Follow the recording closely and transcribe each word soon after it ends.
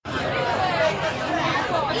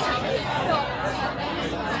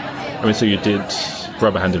I mean, so you did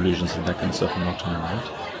rubber hand illusions and that kind of stuff in Nottingham,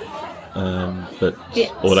 right? But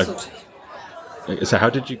Yeah, or like, sort of. so how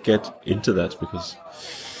did you get into that? Because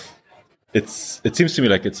it seems to me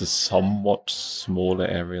like it's a somewhat smaller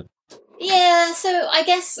area. Yeah, so I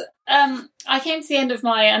guess I came to the end of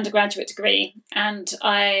my undergraduate degree, and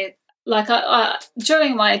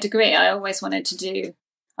during my degree, I always wanted to do.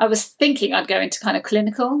 I was thinking I'd go into kind of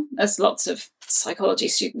clinical, as lots of psychology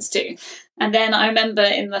students do. And then I remember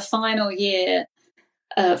in the final year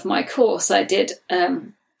of my course, I did a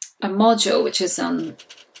module which is on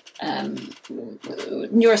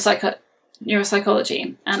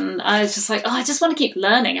neuropsychology, and I was just like, I just want to keep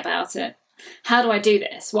learning about it. How do I do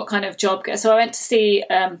this? What kind of job? So I went to see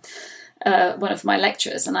one of my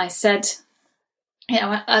lecturers, and I said,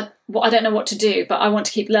 I don't know what to do, but I want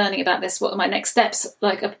to keep learning about this. What are my next steps?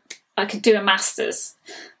 Like, I could do a master's,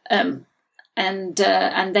 and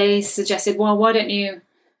they suggested, well, why don't you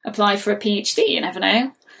apply for a PhD? You never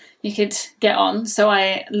know, you could get on. So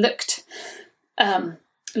I looked up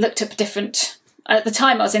different. At the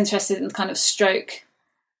time, I was interested in kind of stroke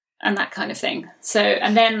and that kind of thing. So,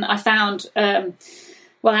 and then I found,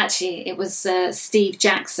 actually, it was Steve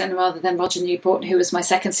Jackson rather than Roger Newport, who was my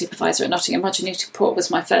second supervisor at Nottingham. Roger Newport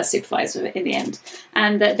was my first supervisor in the end.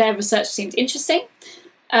 And their research seemed interesting.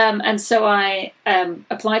 And so I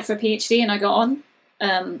applied for a PhD and I got on.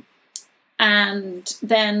 And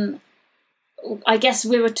then I guess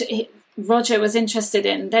Roger was interested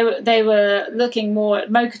in, they were looking more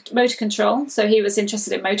at motor control. So he was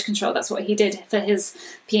interested in motor control. That's what he did for his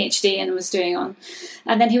PhD and was doing on.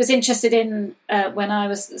 And then he was interested in, when I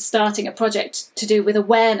was starting a project to do with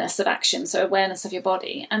awareness of action, so awareness of your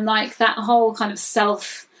body. And like that whole kind of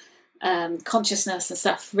self consciousness and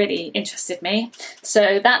stuff really interested me.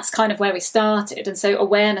 So that's kind of where we started. And so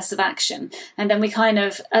awareness of action. And then we kind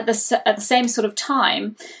of, at the same sort of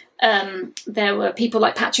time, there were people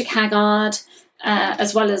like Patrick Haggard,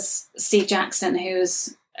 as well as Steve Jackson,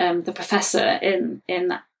 who's the professor in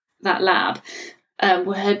that lab,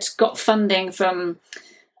 who had got funding from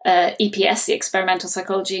EPS, the Experimental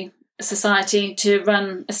Psychology Society, to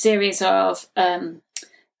run a series of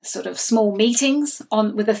sort of small meetings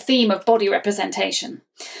with a theme of body representation.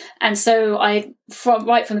 And so right from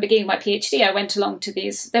the beginning of my PhD, I went along to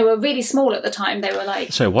these. They were really small at the time. They were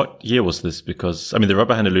like... So what year was this? Because, I mean, the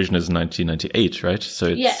rubber hand illusion is 1998, right? So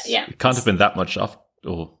yeah. It can't have been that much after,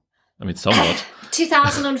 or, I mean, somewhat.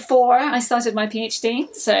 2004, I started my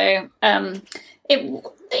PhD. So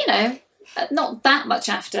not that much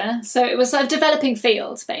after. So it was a developing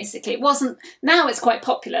field, basically. It wasn't, now it's quite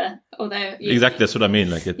popular, although... Exactly, that's what I mean.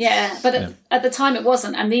 Like at the time it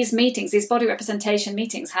wasn't. And these meetings, these body representation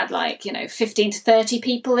meetings had 15 to 30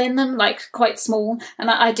 people in them, like quite small. And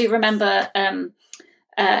I do remember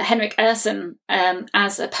Henrik Ersson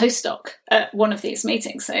as a postdoc at one of these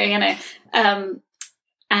meetings. So,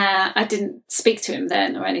 I didn't speak to him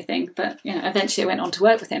then or anything, but, eventually I went on to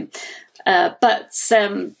work with him. But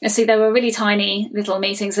they were really tiny little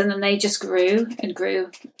meetings, and then they just grew and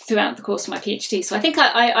grew throughout the course of my PhD. So I think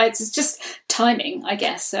it's just timing, I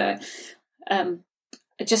guess. So I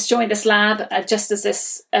just joined this lab just as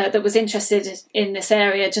this that was interested in this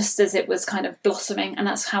area, just as it was kind of blossoming, and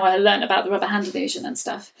that's how I learned about the rubber hand illusion and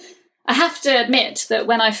stuff. I have to admit that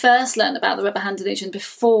when I first learned about the rubber hand illusion,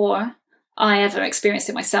 before I ever experienced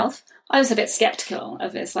it myself, I was a bit skeptical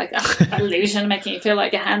of this, like illusion making you feel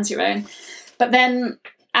like your hand's your own. But then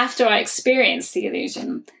after I experienced the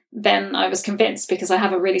illusion, then I was convinced, because I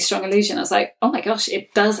have a really strong illusion. I was like, oh my gosh,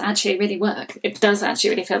 it does actually really work. It does actually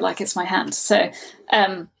really feel like it's my hand. So,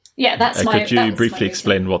 that's my... Could you briefly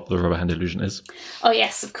explain what the rubber hand illusion is? Oh,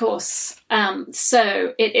 yes, of course.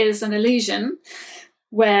 So it is an illusion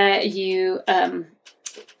where you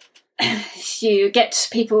get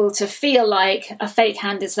people to feel like a fake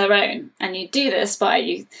hand is their own. And you do this by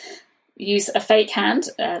you use a fake hand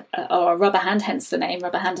or a rubber hand, hence the name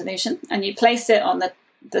rubber hand illusion, and you place it on the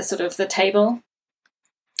sort of the table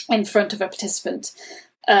in front of a participant.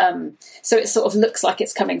 So it sort of looks like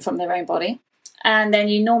it's coming from their own body. And then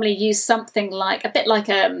you normally use something like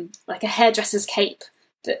a hairdresser's cape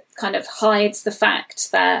that kind of hides the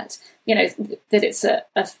fact that, that it's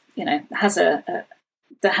has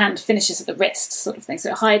the hand finishes at the wrist, sort of thing.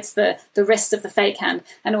 So it hides the wrist of the fake hand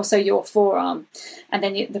and also your forearm. And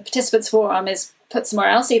then the participant's forearm is put somewhere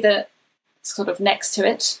else, either sort of next to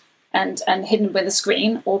it and hidden with a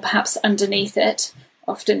screen, or perhaps underneath it.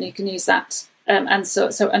 Often you can use that. And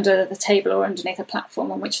so under the table or underneath a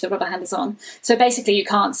platform on which the rubber hand is on. So basically you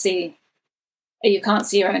can't see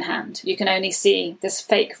your own hand. You can only see this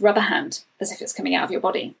fake rubber hand as if it's coming out of your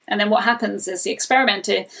body. And then what happens is the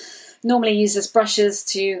experimenter normally uses brushes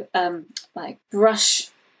to like brush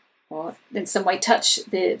or in some way touch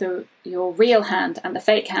your real hand and the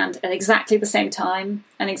fake hand at exactly the same time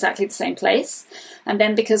and exactly the same place. And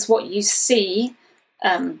then because what you see,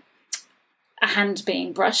 a hand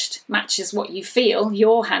being brushed, matches what you feel,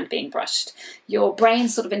 your hand being brushed, your brain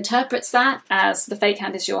sort of interprets that as the fake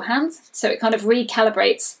hand is your hand. So it kind of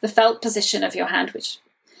recalibrates the felt position of your hand, which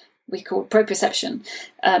we call proprioception,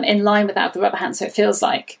 in line with that of the rubber hand. So it feels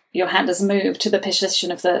like your hand has moved to the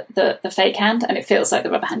position of the fake hand, and it feels like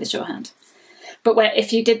the rubber hand is your hand. But where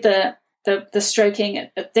if you did the stroking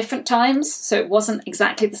at different times, so it wasn't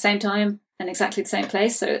exactly the same time and exactly the same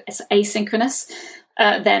place, so it's asynchronous,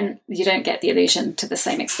 then you don't get the illusion to the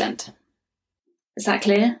same extent. Is that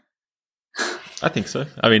clear? I think so.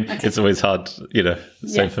 I mean, okay. It's always hard,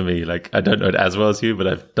 same for me. Like, I don't know it as well as you, but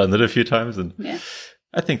I've done it a few times, and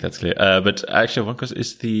I think that's clear. But actually, one question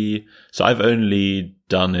is so I've only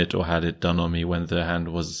done it or had it done on me when the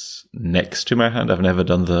hand was next to my hand. I've never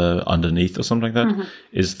done the underneath or something like that.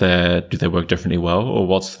 Mm-hmm. Do they work differently well, or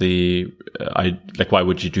what's why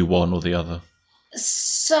would you do one or the other?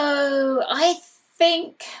 So I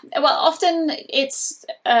think, often it's,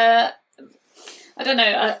 I don't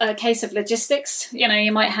know, a case of logistics.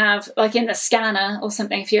 You might have, like in the scanner or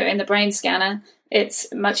something, if you're in the brain scanner, it's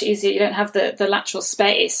much easier. You don't have the lateral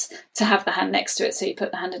space to have the hand next to it, so you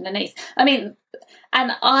put the hand underneath. I mean,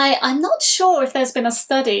 and I'm not sure if there's been a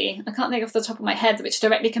study, I can't think off the top of my head, which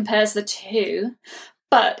directly compares the two,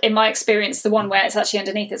 but in my experience, the one where it's actually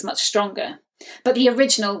underneath is much stronger. But the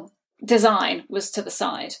original design was to the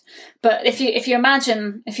side. But if you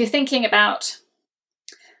imagine, if you're thinking about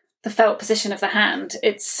the felt position of the hand,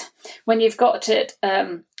 it's when you've got it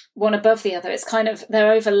one above the other, it's kind of,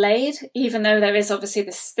 they're overlaid, even though there is obviously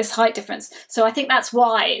this height difference. So I think that's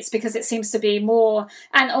why, it's because it seems to be more,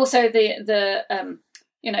 and also the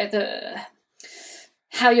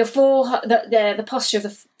how your the posture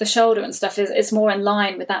of the shoulder and stuff is more in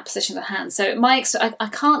line with that position of the hand. So I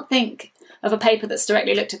can't think of a paper that's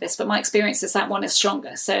directly looked at this, but my experience is that one is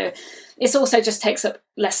stronger. So it also just takes up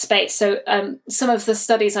less space. So some of the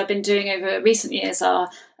studies I've been doing over recent years are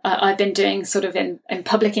I've been doing sort of in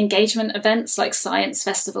public engagement events like science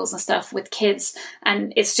festivals and stuff with kids,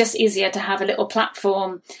 and it's just easier to have a little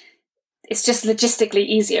platform. It's just logistically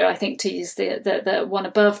easier, I think, to use the one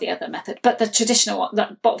above the other method. But the traditional one,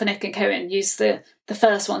 that Botvinnik and Cohen used the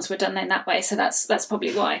first ones were done in that way, so that's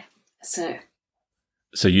probably why. So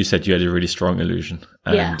you said you had a really strong illusion,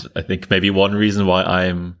 and I think maybe one reason why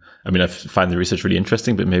I find the research really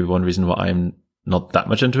interesting, but maybe one reason why I'm not that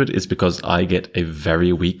much into it is because I get a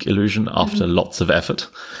very weak illusion after lots of effort.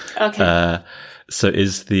 Okay. So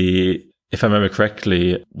if I remember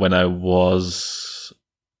correctly, when I was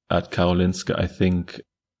at Karolinska, I think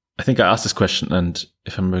I asked this question, and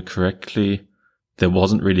if I remember correctly, there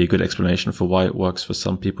wasn't really a good explanation for why it works for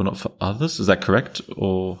some people, not for others. Is that correct?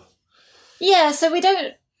 Or yeah, so we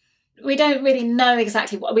don't really know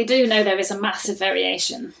exactly what we do. Know there is a massive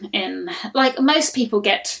variation in, like, most people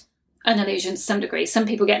get an illusion to some degree. Some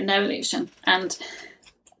people get no illusion, and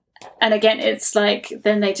again, it's like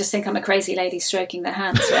then they just think I'm a crazy lady stroking their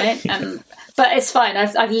hands, right? But it's fine.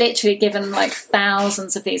 I've literally given like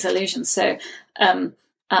thousands of these illusions, so I'm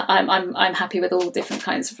happy with all different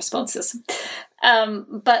kinds of responses.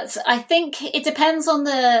 But I think it depends on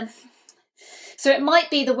so it might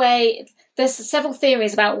be the way. There's several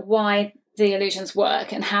theories about why the illusions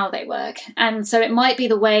work and how they work, and so it might be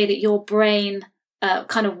the way that your brain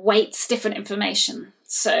kind of weights different information.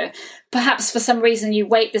 So perhaps for some reason you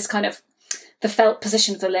weight this kind of the felt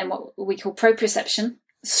position of the limb, what we call proprioception,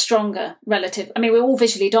 stronger relative. I mean, we're all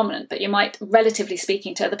visually dominant, but you might, relatively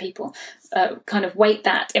speaking to other people, kind of weight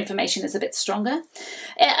that information as a bit stronger.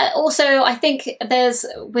 Also, I think there's,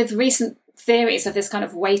 with recent theories of this kind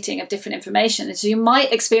of weighting of different information, is you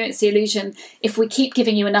might experience the illusion if we keep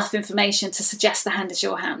giving you enough information to suggest the hand is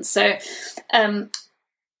your hand. So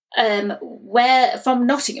from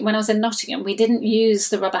Nottingham, when I was in Nottingham, we didn't use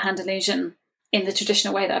the rubber hand illusion in the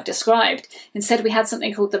traditional way that I've described. Instead, we had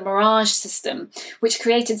something called the Mirage system, which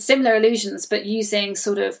created similar illusions, but using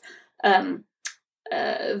sort of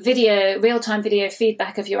real-time video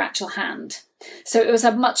feedback of your actual hand. So it was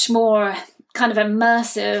a much more kind of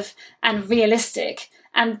immersive and realistic,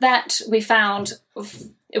 and that we found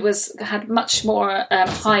had much more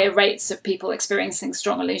higher rates of people experiencing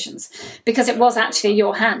strong illusions, because it was actually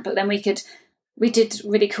your hand. But then we did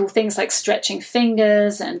really cool things like stretching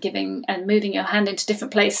fingers and moving your hand into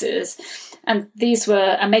different places, and these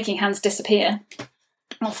were making hands disappear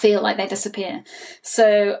or feel like they disappear.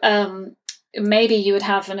 So maybe you would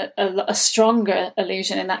have a stronger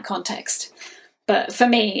illusion in that context. But for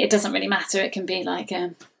me, it doesn't really matter. It can be like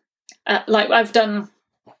I've done,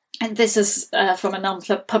 and this is from a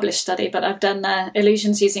non-published study, but I've done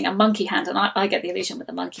illusions using a monkey hand, and I get the illusion with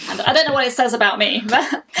a monkey hand. I don't know what it says about me,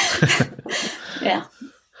 but yeah.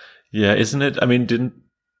 Yeah, isn't it? I mean,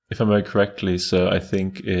 if I remember correctly, so I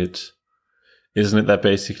think isn't it that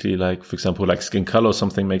basically, like, for example, like skin color or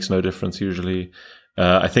something makes no difference usually.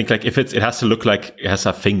 I think like if it has to look like it has to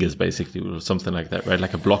have fingers basically or something like that, right?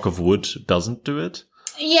 Like a block of wood doesn't do it.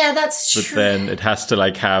 Yeah, that's true. But then it has to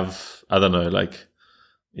like have, I don't know, like,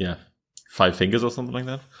 5 fingers or something like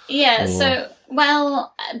that. Yeah. So,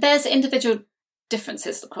 well, there's individual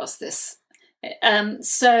differences across this.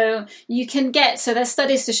 So you can get, so there's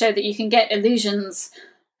studies to show that you can get illusions.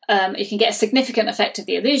 You can get a significant effect of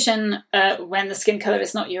the illusion when the skin color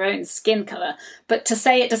is not your own skin color. But to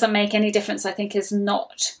say it doesn't make any difference, I think, is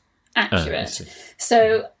not accurate.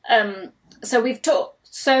 So we've talked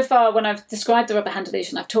so far, when I've described the rubber hand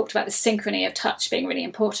illusion, I've talked about the synchrony of touch being really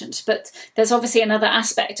important. But there's obviously another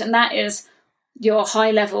aspect, and that is your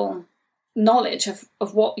high level knowledge of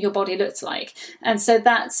what your body looks like. And so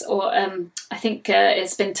that's, or I think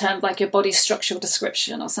it's been termed like your body's structural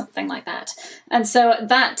description or something like that. And so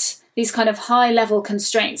that these kind of high level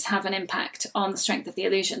constraints have an impact on the strength of the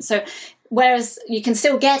illusion. So whereas you can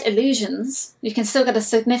still get illusions, you can still get a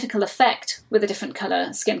significant effect with a different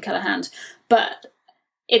color, skin color hand, but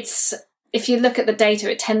it's, if you look at the data,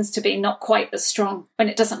 it tends to be not quite as strong when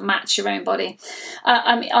it doesn't match your own body.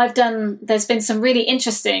 I mean, there's been some really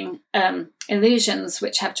interesting illusions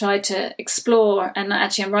which have tried to explore, and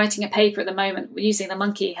actually I'm writing a paper at the moment using the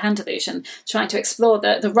monkey hand illusion, trying to explore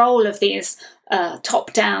the role of these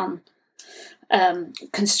top-down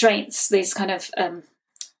constraints, these kind of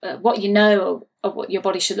what you know of what your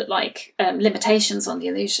body should look like, limitations on the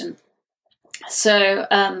illusion. So,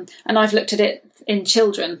 and I've looked at it in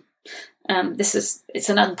children. It's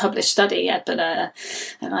an unpublished study yet, but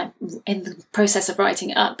and I'm in the process of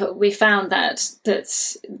writing it up. But we found that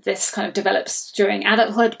this kind of develops during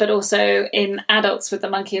adulthood, but also in adults with the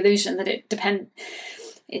monkey illusion. That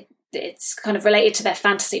it's kind of related to their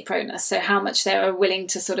fantasy proneness, so how much they are willing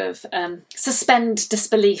to sort of suspend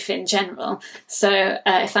disbelief in general. So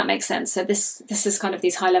if that makes sense. So this is kind of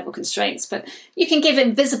these high level constraints, but you can give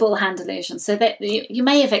invisible hand illusions. So that you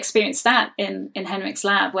may have experienced that in Henrik's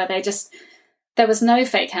lab, where there was no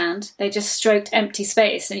fake hand. They just stroked empty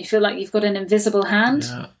space, and you feel like you've got an invisible hand.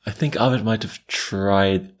 Yeah, I think Arvid might have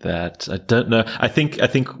tried that. I don't know. I think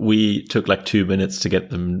we took like 2 minutes to get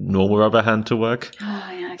the normal rubber hand to work. Oh,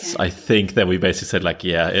 yeah, okay. So I think that we basically said like,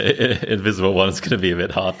 invisible one is going to be a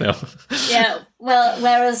bit hard now. Yeah, well,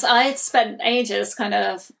 whereas I had spent ages kind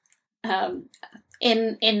of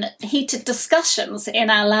in heated discussions in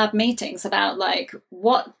our lab meetings about like,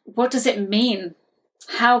 what does it mean?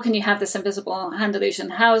 How can you have this invisible hand illusion?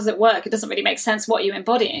 How does it work? It doesn't really make sense. What are you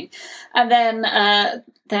embodying? And then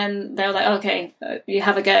they were like, okay, you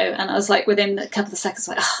have a go. And I was like, within a couple of seconds,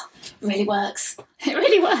 like, oh, it really works. It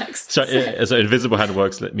really works. So invisible hand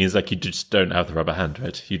works. That means like you just don't have the rubber hand,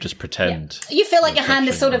 right? You just pretend. Yeah. You feel like your hand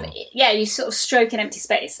is sort of, you sort of stroke an empty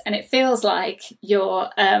space, and it feels like you're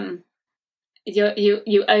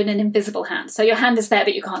you own an invisible hand. So your hand is there,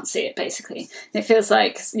 but you can't see it, basically. And it feels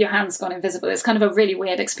like your hand's gone invisible. It's kind of a really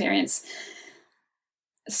weird experience.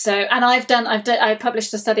 So, and I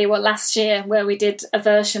published a study last year where we did a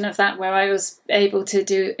version of that where I was able to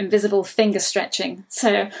do invisible finger stretching.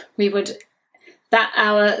 So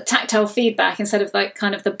our tactile feedback, instead of like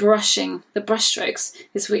kind of the brush strokes,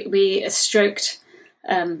 is we stroked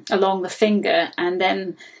along the finger, and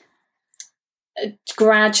then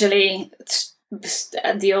gradually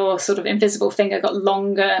your sort of invisible finger got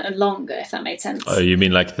longer and longer, if that made sense. Oh, you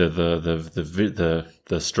mean like the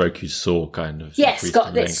stroke you saw kind of? Yes,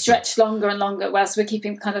 it stretched longer and longer, whilst we're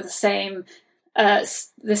keeping kind of the same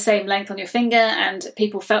length on your finger, and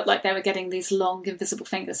people felt like they were getting these long invisible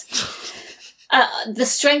fingers. The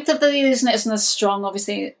strength of the illusion isn't as strong,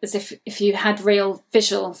 obviously, as if you had real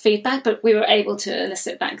visual feedback, but we were able to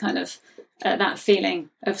elicit that kind of that feeling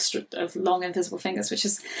of long invisible fingers, which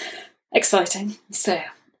is exciting. So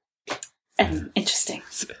interesting.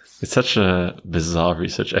 It's such a bizarre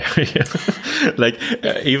research area. Like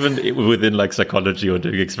even within like psychology or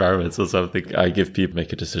doing experiments or something, I give people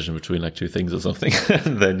make a decision between like 2 things or something,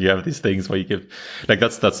 and then you have these things where you give like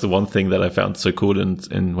that's the one thing that I found so cool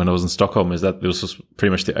in when I was in Stockholm, is that this was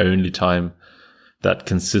pretty much the only time that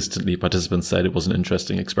consistently participants said it was an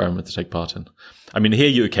interesting experiment to take part in. I mean, here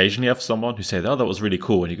you occasionally have someone who said, "Oh, that was really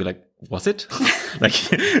cool," and you go like, "Was it? Like,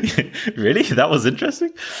 really? That was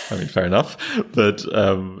interesting?" I mean, fair enough, but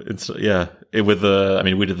we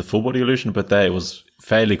did the full body illusion, but there it was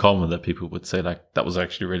fairly common that people would say like that was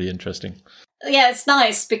actually really interesting. Yeah, it's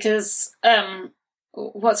nice because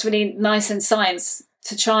what's really nice in science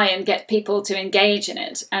to try and get people to engage in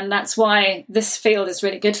it, and that's why this field is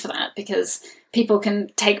really good for that, because people can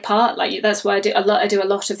take part. Like that's why I do a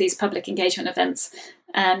lot of these public engagement events,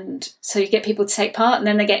 and so you get people to take part, and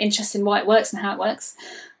then they get interested in why it works and how it works.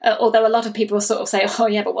 Although a lot of people sort of say, "Oh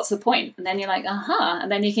yeah, but what's the point?" And then you're like, "Aha!"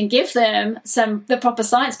 And then you can give them the proper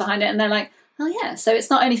science behind it, and they're like, "Oh yeah." So it's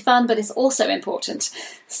not only fun, but it's also important.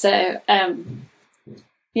 So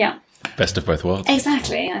yeah, best of both worlds.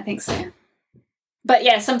 Exactly, I think so. But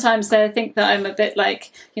yeah, sometimes they think that I'm a bit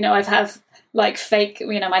like, I have like fake.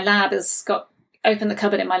 My lab has got. Open the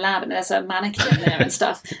cupboard in my lab and there's a mannequin in there and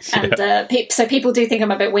stuff. And so people do think I'm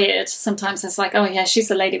a bit weird. Sometimes it's like, oh yeah, she's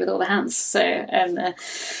the lady with all the hands. So,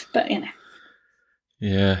 but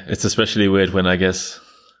Yeah, it's especially weird when I guess,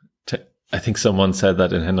 I think someone said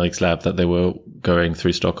that in Henrik's lab that they were going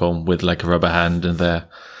through Stockholm with like a rubber hand in their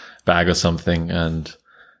bag or something, and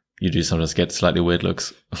you do sometimes get slightly weird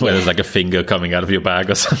looks where there's like a finger coming out of your bag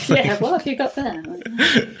or something. Yeah, what have you got there?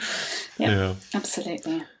 Yeah,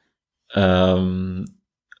 absolutely.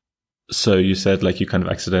 So you said like you kind of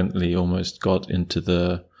accidentally almost got into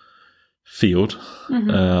the field.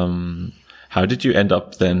 Mm-hmm. How did you end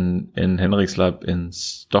up then in Henrik's lab in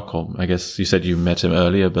Stockholm? I guess you said you met him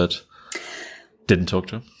earlier, but didn't talk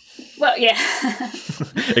to him. Well, yeah.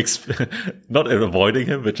 Not avoiding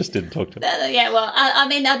him, but just didn't talk to him. Yeah, well,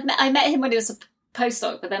 I met him when he was a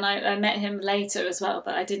postdoc, but then I met him later as well,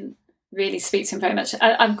 but I didn't really speak to him very much.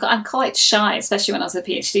 I'm quite shy, especially when I was a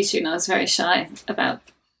PhD student. I was very shy about,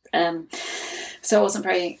 so I wasn't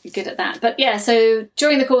very good at that. But yeah, so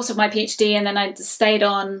during the course of my PhD, and then I stayed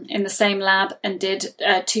on in the same lab and did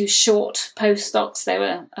 2 short postdocs. They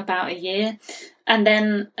were about a year. And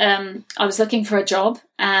then I was looking for a job,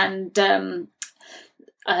 and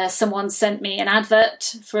someone sent me an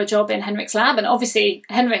advert for a job in Henrik's lab. And obviously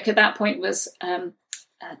Henrik at that point was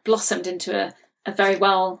blossomed into a very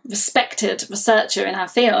well-respected researcher in our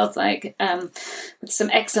field, with some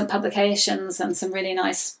excellent publications and some really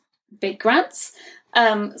nice big grants.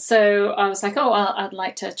 So I was like, I'd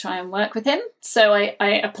like to try and work with him. So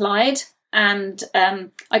I applied, and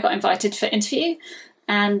I got invited for interview.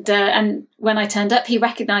 And when I turned up, he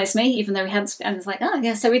recognised me, even though we hadn't. And was like, oh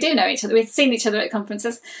yeah, so we do know each other. We'd seen each other at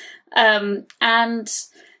conferences, and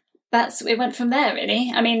it went from there.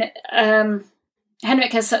 Really, I mean.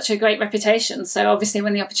 Henrik has such a great reputation, so obviously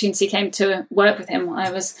when the opportunity came to work with him,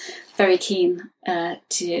 I was very keen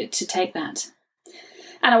to take that.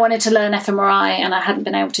 And I wanted to learn fMRI, and I hadn't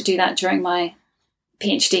been able to do that during my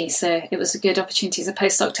PhD, so it was a good opportunity as a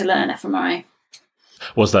postdoc to learn fMRI.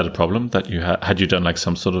 Was that a problem that you had you done like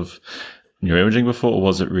some sort of neuroimaging before, or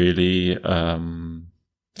was it really... I'm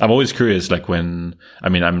always curious, like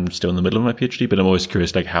I'm still in the middle of my PhD, but I'm always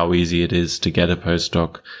curious like how easy it is to get a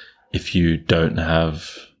postdoc if you don't have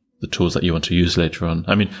the tools that you want to use later on.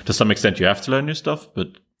 I mean, to some extent you have to learn new stuff, but,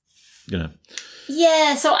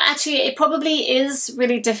 Yeah, so actually it probably is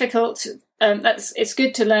really difficult. It's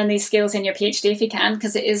good to learn these skills in your PhD if you can,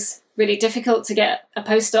 because it is really difficult to get a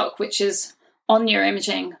postdoc which is on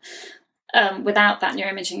neuroimaging without that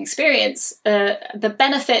neuroimaging experience. The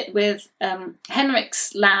benefit with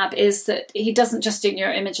Henrik's lab is that he doesn't just do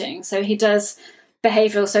neuroimaging, so he does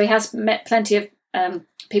behavioural. So he has met plenty of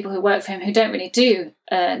people who work for him who don't really do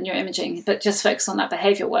neuroimaging, but just focus on that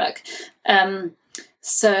behavioural work.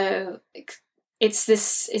 So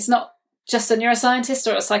it's not just a neuroscientist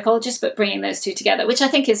or a psychologist, but bringing those two together, which I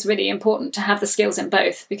think is really important to have the skills in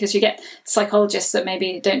both, because you get psychologists that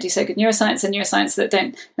maybe don't do so good neuroscience, and neuroscience that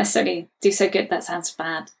don't necessarily do so good, that sounds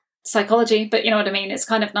bad, psychology, but you know what I mean? It's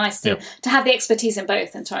kind of nice to have the expertise in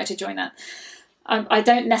both and try to join that. I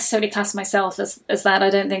don't necessarily class myself as that. I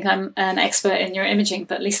don't think I'm an expert in neuroimaging,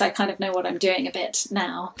 but at least I kind of know what I'm doing a bit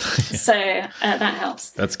now. So that helps.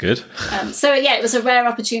 That's good. So yeah, it was a rare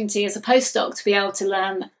opportunity as a postdoc to be able to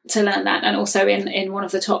learn that, and also in one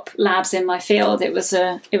of the top labs in my field. I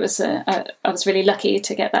was really lucky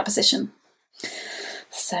to get that position.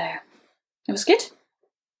 So it was good.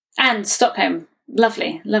 And Stockholm,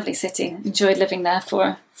 lovely city. Enjoyed living there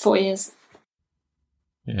for 4 years.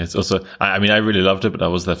 Yeah, it's also, I mean, I really loved it, but I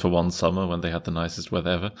was there for one summer when they had the nicest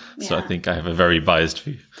weather ever. So I think I have a very biased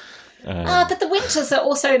view. But the winters are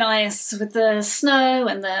also nice with the snow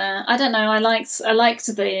and I don't know, I liked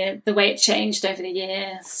the way it changed over the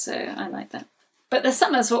year. So I like that. But the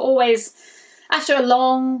summers were always, after a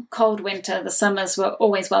long, cold winter, the summers were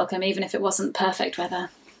always welcome, even if it wasn't perfect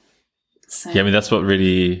weather. So. Yeah, I mean, that's what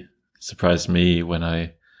really surprised me when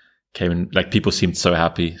I came in, like people seemed so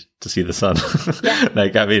happy to see the sun. Yeah.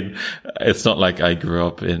 Like, I mean, it's not like I grew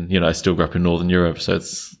up in, I still grew up in Northern Europe. So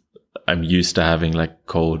I'm used to having like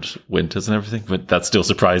cold winters and everything, but that still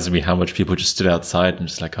surprises me how much people just stood outside and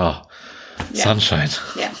just like, sunshine.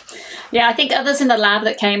 Yeah. Yeah. I think others in the lab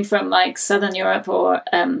that came from like Southern Europe or,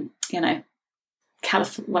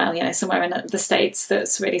 California, somewhere in the States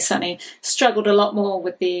that's really sunny, struggled a lot more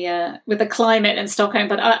with the climate in Stockholm.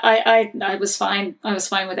 But I was fine. I was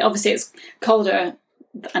fine with it. Obviously, it's colder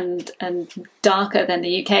and darker than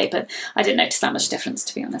the UK, but I didn't notice that much difference,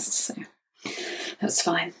 to be honest. So it was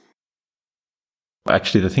fine.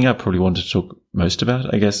 Actually, the thing I probably wanted to talk most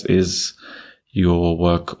about, I guess, is your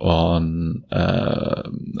work on,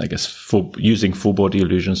 for using full body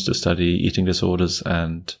illusions to study eating disorders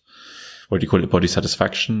and what do you call it, body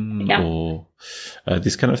satisfaction, or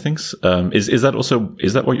these kind of things. Is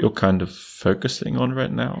that what you're kind of focusing on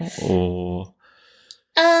right now, or?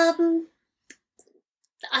 I've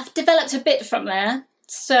developed a bit from there.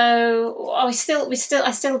 So I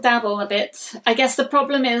still dabble a bit. I guess the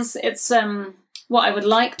problem is it's what I would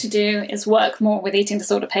like to do is work more with eating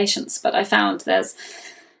disorder patients, but I found there's,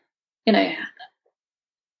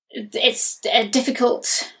 it's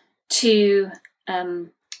difficult to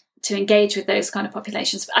engage with those kind of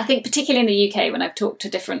populations. I think particularly in the UK when I've talked to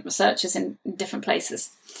different researchers in different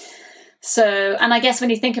places. So, and I guess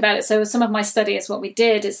when you think about it, so some of my studies, what we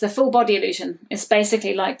did is the full body illusion. It's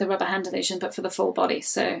basically like the rubber hand illusion, but for the full body.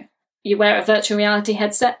 So you wear a virtual reality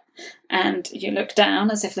headset and you look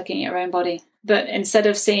down as if looking at your own body. But instead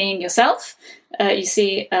of seeing yourself, you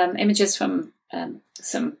see images from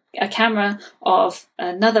a camera of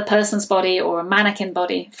another person's body or a mannequin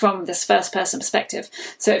body from this first person perspective.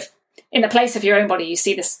 So if in the place of your own body, you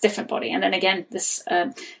see this different body. And then again, this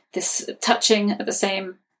touching at the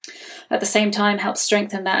same time helps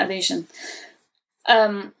strengthen that illusion.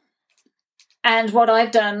 And what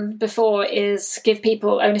I've done before is give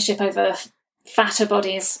people ownership over fatter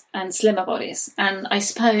bodies and slimmer bodies. And I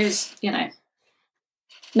suppose,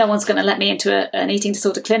 no one's going to let me into an eating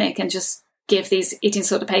disorder clinic and just give these eating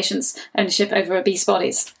disorder patients ownership over obese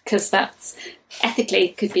bodies, because that's ethically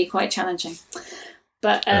could be quite challenging.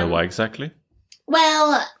 But why exactly?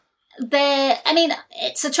 Well,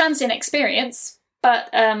 it's a transient experience, but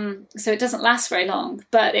so it doesn't last very long.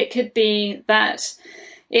 But it could be that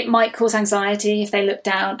it might cause anxiety if they look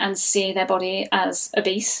down and see their body as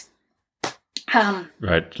obese.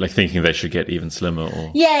 Right, like thinking they should get even slimmer,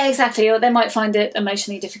 or yeah, exactly, or they might find it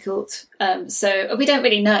emotionally difficult. So we don't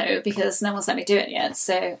really know because no one's let me do it yet.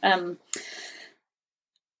 So,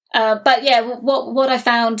 but yeah, what I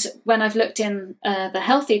found when I've looked in the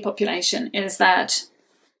healthy population is that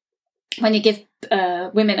when you give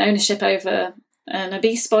women ownership over an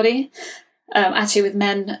obese body, actually with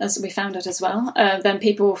men, as we found it as well, then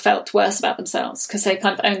people felt worse about themselves because they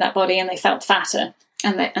kind of owned that body and they felt fatter.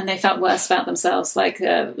 And they felt worse about themselves, like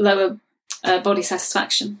lower body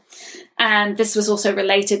satisfaction. And this was also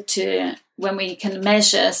related to when we can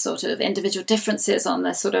measure sort of individual differences on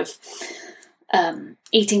the sort of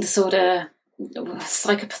eating disorder,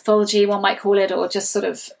 psychopathology, one might call it, or just sort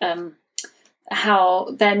of how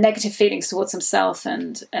their negative feelings towards themselves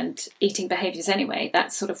and eating behaviours anyway,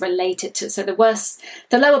 that's sort of related to. So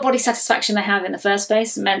the lower body satisfaction they have in the first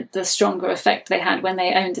place meant the stronger effect they had when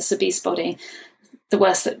they owned this obese body. The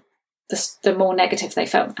worse that the more negative they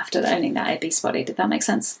felt after owning that obese body. Did that make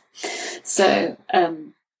sense? So,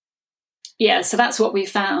 so that's what we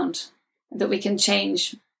found, that we can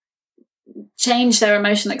change their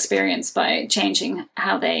emotional experience by changing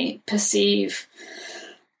how they perceive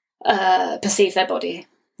their body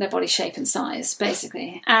shape and size,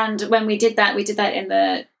 basically. And when we did that in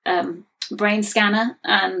the brain scanner,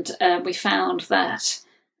 and we found that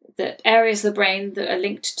the areas of the brain that are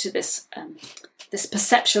linked to this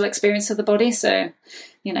perceptual experience of the body, so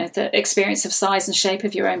the experience of size and shape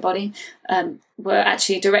of your own body, were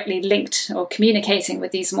actually directly linked or communicating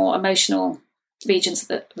with these more emotional regions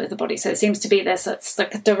of the body. So it seems to be there's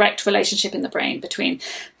like a direct relationship in the brain between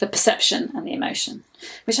the perception and the emotion,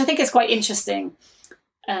 which I think is quite interesting,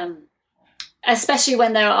 especially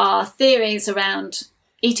when there are theories around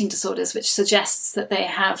eating disorders which suggests that they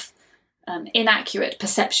have inaccurate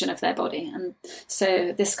perception of their body. And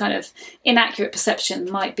so this kind of inaccurate perception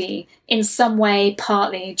might be in some way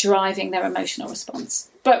partly driving their emotional response.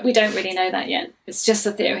 But we don't really know that yet. It's just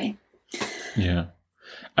a theory. Yeah.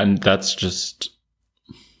 And that's just...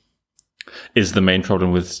 Is the main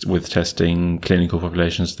problem with testing clinical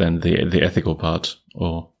populations then the ethical part?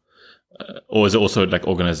 Or is it also like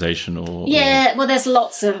organization? Well, there's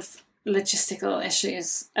lots of logistical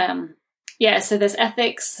issues. Yeah, so there's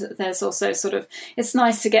ethics. There's also sort of, it's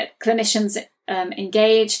nice to get clinicians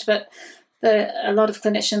engaged, but a lot of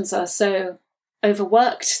clinicians are so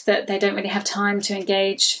overworked that they don't really have time to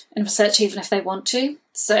engage in research, even if they want to.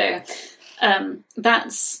 So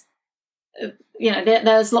that's,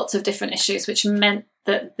 there's lots of different issues, which meant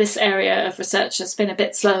that this area of research has been a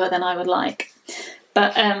bit slower than I would like.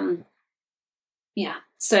 But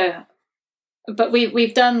but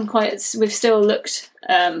we've still looked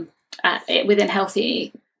at it within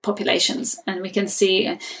healthy populations, and we can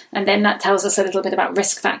see, and then that tells us a little bit about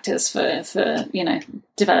risk factors for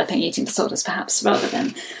developing eating disorders, perhaps, rather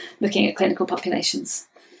than looking at clinical populations.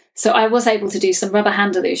 So I was able to do some rubber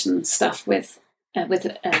hand illusion stuff with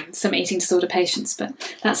some eating disorder patients, but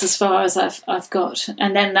that's as far as I've got.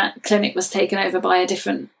 And then that clinic was taken over by a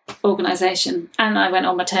different organisation, and I went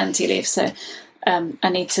on maternity leave. So I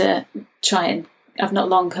need to try and, I've not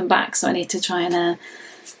long come back, so I need to try and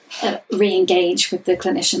re-engage with the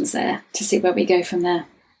clinicians there to see where we go from there.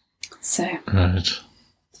 So right.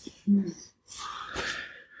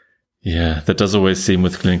 Yeah, that does always seem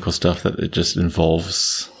with clinical stuff that it just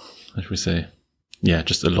involves, how should we say,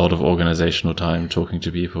 just a lot of organizational time, talking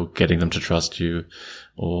to people, getting them to trust you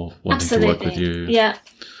or wanting to work with you. Yeah,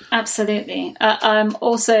 absolutely. I'm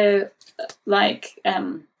also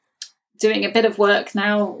doing a bit of work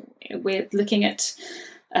now with looking at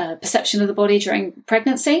perception of the body during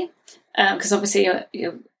pregnancy, because obviously I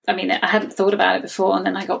hadn't thought about it before, and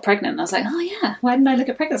then I got pregnant and I was like, oh yeah, why didn't I look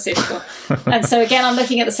at pregnancy before? And so again, I'm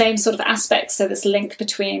looking at the same sort of aspects, so this link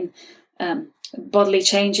between bodily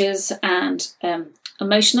changes and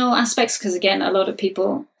emotional aspects, because again, a lot of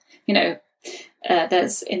people,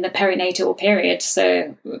 there's in the perinatal period,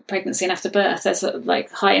 so pregnancy and after birth, there's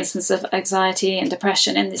high incidence of anxiety and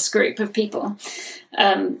depression in this group of people.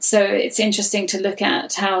 So it's interesting to look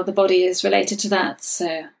at how the body is related to that.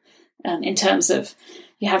 So in terms of,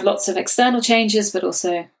 you have lots of external changes, but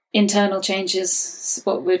also internal changes,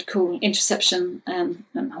 what we'd call interoception and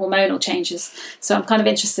hormonal changes. So I'm kind of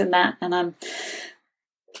interested in that, and I'm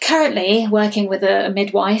currently working with a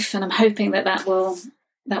midwife, and I'm hoping that will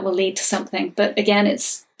lead to something. But again,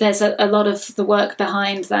 there's a lot of the work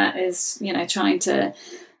behind that is, trying to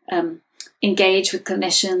engage with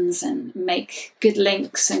clinicians and make good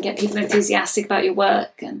links and get people enthusiastic about your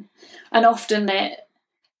work. And often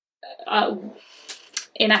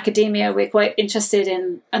in academia, we're quite interested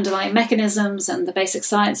in underlying mechanisms and the basic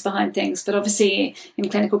science behind things. But obviously in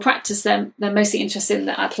clinical practice, they're mostly interested in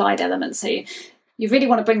the applied elements. So you really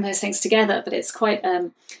want to bring those things together, but it's quite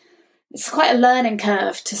a learning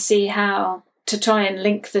curve to see how to try and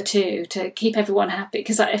link the two to keep everyone happy.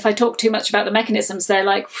 Because if I talk too much about the mechanisms, they're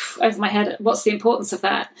like over my head, what's the importance of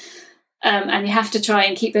that? And you have to try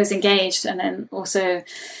and keep those engaged, and then also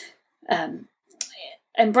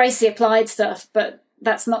embrace the applied stuff. But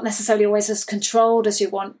that's not necessarily always as controlled as you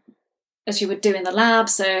would do in the lab.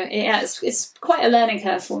 So yeah, it's quite a learning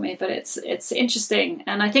curve for me, but it's interesting.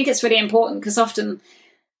 And I think it's really important, because often,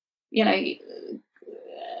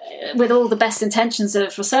 with all the best intentions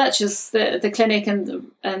of researchers, the clinic and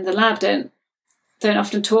the lab don't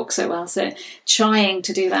often talk so well. So trying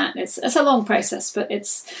to do that, it's a long process, but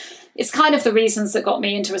it's kind of the reasons that got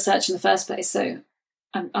me into research in the first place. So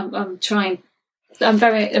I'm trying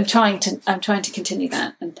to continue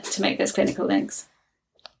that and to make those clinical links.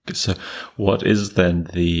 So what is then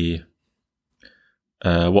the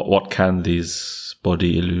what can these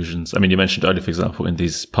body illusions, I mean, you mentioned earlier, for example, in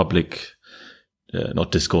these public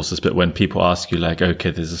not discourses, but when people ask you like,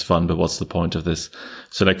 okay, this is fun, but what's the point of this?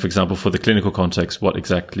 So like, for example, for the clinical context, what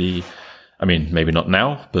exactly, I mean, maybe not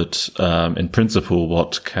now, but in principle,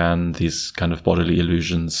 what can these kind of bodily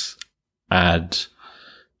illusions add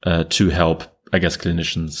to help, I guess,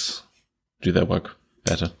 clinicians do their work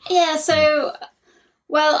better? Yeah, so,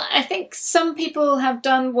 well, I think some people have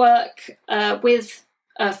done work with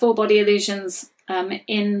full body illusions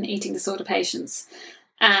in eating disorder patients.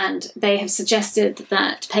 And they have suggested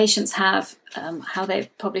that patients have, how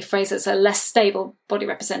they probably phrase it, a less stable body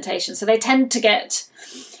representation. So they tend to get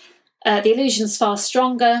the illusions far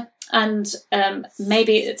stronger, and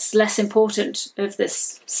maybe it's less important of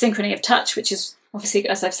this synchrony of touch, which is obviously,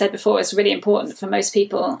 as I've said before, is really important for most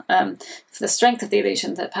people, for the strength of the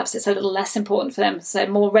illusion, that perhaps it's a little less important for them, so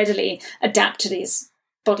more readily adapt to these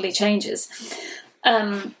bodily changes.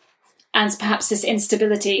 And perhaps this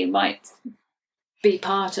instability might be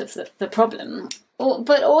part of the problem.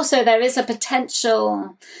 But also there is a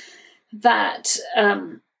potential that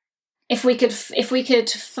if we could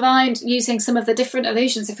find, using some of the different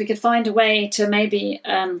illusions, if we could find a way to maybe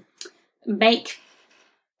make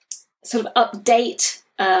sort of update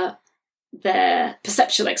their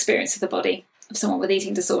perceptual experience of the body of someone with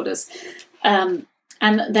eating disorders. And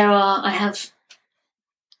I have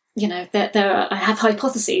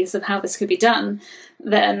hypotheses of how this could be done.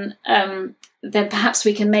 Then perhaps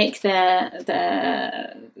we can make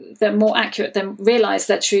their more accurate, then realise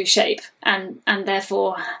their true shape, and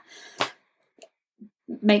therefore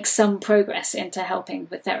make some progress into helping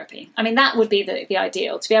with therapy. I mean, that would be the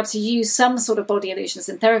ideal, to be able to use some sort of body illusions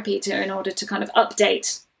in therapy in order to kind of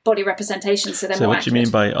update body representations so they're more accurate. So what do you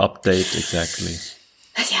mean by update exactly?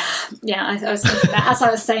 Yeah. I was thinking that. As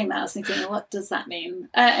I was saying that, I was thinking, what does that mean?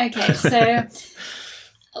 Okay, so...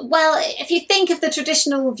 Well, if you think of the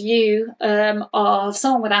traditional view of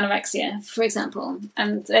someone with anorexia, for example,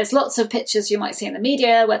 and there's lots of pictures you might see in the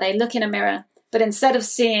media where they look in a mirror, but instead of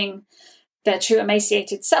seeing their true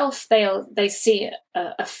emaciated self, they see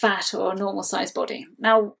a fat or a normal-sized body.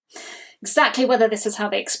 Now, exactly whether this is how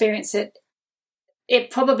they experience it,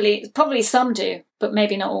 probably some do, but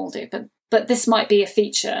maybe not all do. But this might be a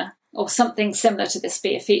feature, or something similar to this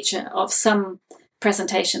be a feature of some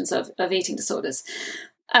presentations of eating disorders.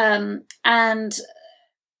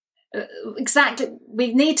 Exactly,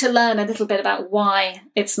 we need to learn a little bit about why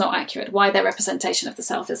it's not accurate, why their representation of the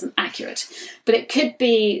self isn't accurate. But it could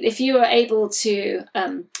be, if you are able to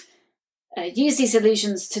use these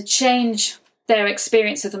illusions to change their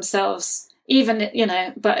experience of themselves, even,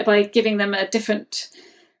 by giving them a different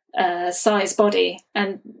size body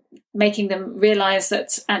and making them realize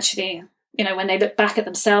that actually, when they look back at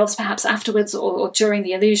themselves, perhaps afterwards or during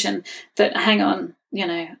the illusion, that hang on,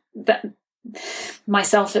 that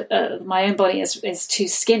myself, my own body is too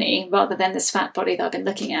skinny rather than this fat body that I've been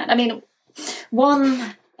looking at. I mean,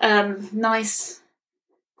 one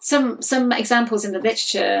some examples in the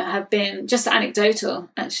literature have been just anecdotal,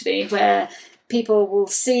 actually, where people will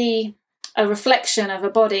see a reflection of a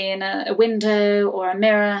body in a window or a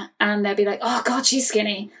mirror, and they'll be like, oh God, she's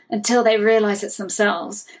skinny, until they realize it's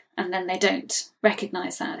themselves. And then they don't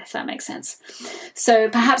recognize that, if that makes sense. So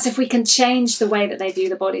perhaps if we can change the way that they view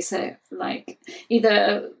the body, so like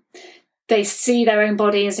either they see their own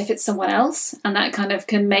body as if it's someone else, and that kind of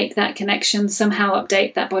can make that connection, somehow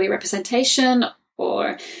update that body representation,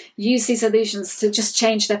 or use these illusions to just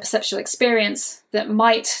change their perceptual experience, that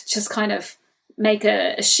might just kind of make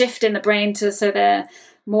a shift in the brain so they're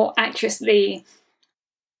more accurately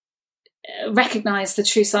recognize the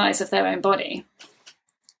true size of their own body.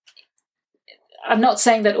 I'm not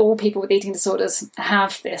saying that all people with eating disorders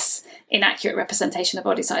have this inaccurate representation of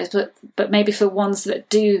body size, but maybe for ones that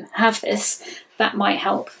do have this, that might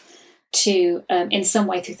help to, in some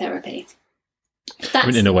way through therapy. I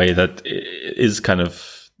mean, in a way that is kind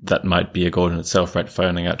of, that might be a goal in itself, right?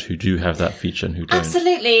 Finding out who do have that feature and who don't.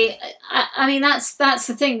 Absolutely. I mean, that's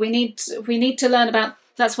the thing. We need to learn about,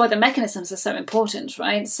 that's why the mechanisms are so important,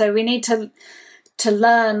 right? So we need to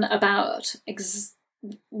learn about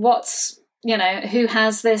what's, who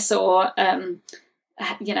has this, or,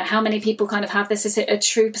 how many people kind of have this. Is it a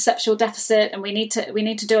true perceptual deficit? And we need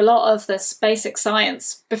to do a lot of this basic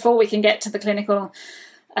science before we can get to the clinical,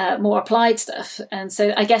 more applied stuff. And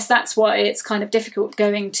so I guess that's why it's kind of difficult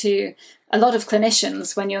going to a lot of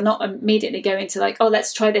clinicians when you're not immediately going to like, oh,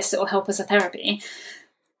 let's try this, it will help as a therapy.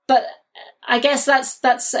 But I guess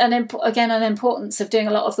that's an importance of doing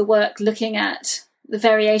a lot of the work looking at the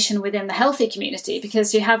variation within the healthy community,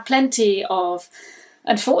 because you have plenty of,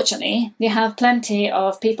 unfortunately,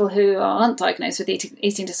 people who aren't diagnosed with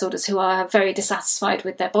eating disorders who are very dissatisfied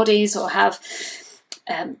with their bodies, or have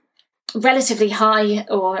relatively high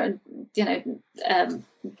or,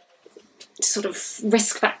 sort of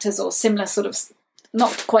risk factors or similar sort of,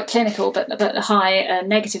 not quite clinical, but high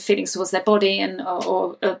negative feelings towards their body and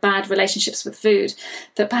or bad relationships with food,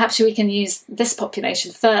 that perhaps we can use this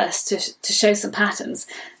population first to show some patterns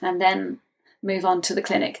and then move on to the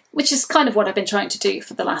clinic, which is kind of what I've been trying to do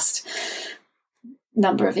for the last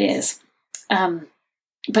number of years.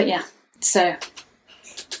 But yeah, so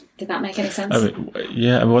did that make any sense?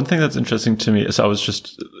 One thing that's interesting to me, so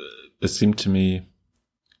it seemed to me,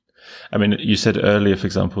 I mean, you said earlier, for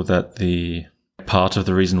example, that the part of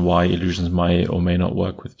the reason why illusions may or may not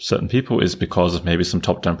work with certain people is because of maybe some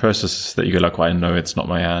top-down processes that you go like, well, I know it's not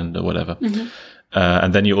my hand or whatever. Mm-hmm.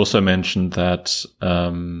 And then you also mentioned that,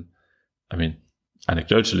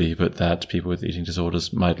 anecdotally, but that people with eating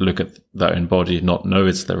disorders might look at their own body, not know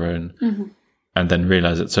it's their own, mm-hmm. and then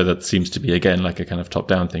realize it. So that seems to be, again, like a kind of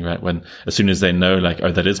top-down thing, right? When as soon as they know, like,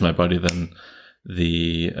 oh, that is my body, then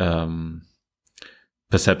the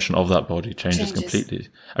perception of that body changes completely.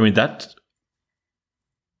 I mean, that's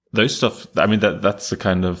a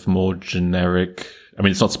kind of more generic, I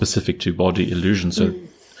mean, it's not specific to body illusion. So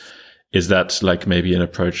is that like maybe an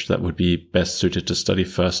approach that would be best suited to study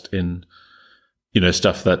first in,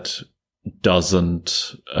 stuff that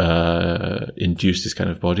doesn't induce this kind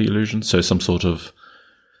of body illusion? So some sort of,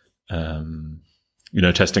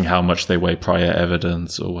 testing how much they weigh prior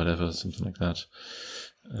evidence or whatever, something like that.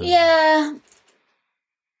 Yeah.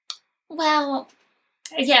 Well,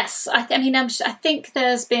 yes. I think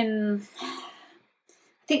there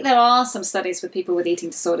are some studies with people with eating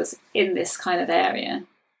disorders in this kind of area.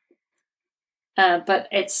 But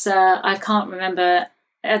it's, I can't remember,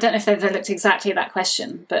 I don't know if they've looked exactly at that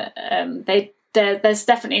question, but there's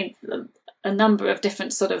definitely a number of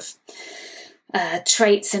different sort of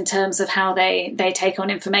traits in terms of how they take on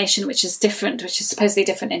information, which is supposedly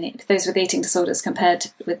different in those with eating disorders compared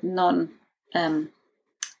with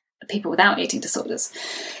people without eating disorders.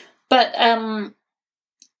 But but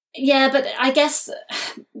I guess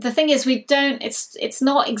the thing is it's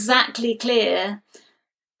not exactly clear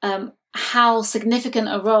how significant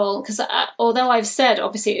a role, because although I've said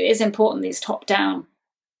obviously it is important, these top-down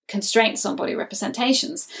constraints on body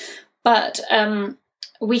representations, but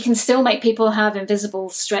we can still make people have invisible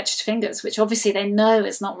stretched fingers, which obviously they know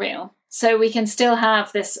is not real. So we can still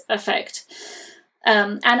have this effect.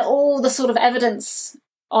 And all the sort of evidence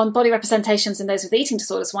on body representations in those with eating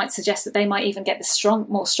disorders might suggest that they might even get this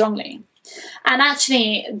more strongly. And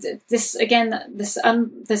actually, this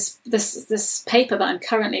paper that I'm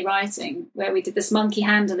currently writing, where we did this monkey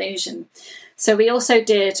hand illusion. So we also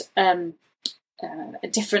did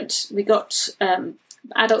we got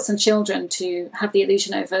adults and children to have the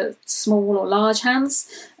illusion over small or large hands,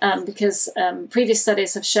 because previous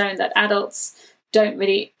studies have shown that adults don't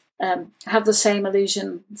really have the same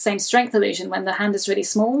strength illusion when the hand is really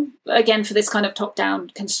small, again for this kind of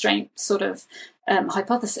top-down constraint sort of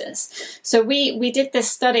hypothesis. So we did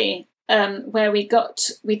this study where we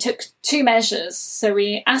took two measures. So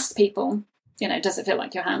we asked people, does it feel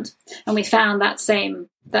like your hand? And we found that same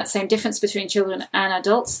difference between children and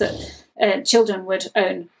adults, that children would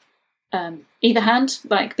own either hand,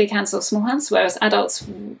 like big hands or small hands, whereas adults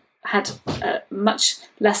had much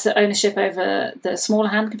lesser ownership over the smaller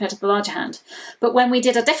hand compared to the larger hand. But when we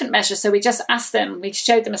did a different measure, so we just asked them, we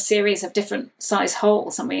showed them a series of different size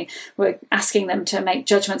holes, and we were asking them to make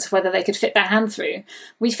judgments of whether they could fit their hand through,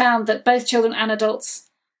 we found that both children and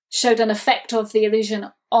adults showed an effect of the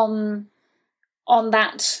illusion on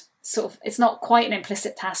that sort of, it's not quite an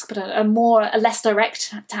implicit task, but a less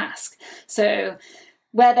direct task. So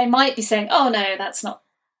where they might be saying, oh no, that's not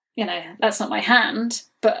my hand,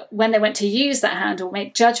 but when they went to use that hand or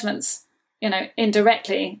make judgments,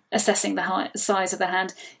 indirectly assessing the size of the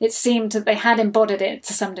hand, it seemed that they had embodied it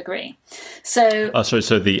to some degree. So,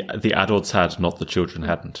 so the adults had, not the children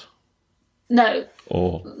hadn't. No.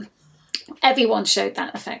 Or everyone showed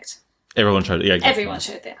that effect. Everyone showed it. Yeah, exactly. Everyone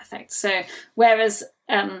showed the effect. So whereas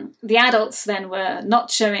the adults then were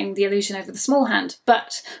not showing the illusion over the small hand,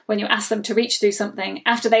 but when you asked them to reach through something,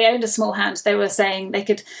 after they owned a small hand, they were saying they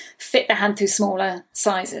could fit the hand through smaller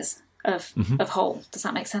sizes of hole. Does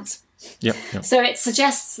that make sense? Yep. So it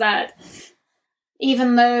suggests that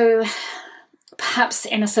even though perhaps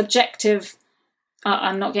in a subjective,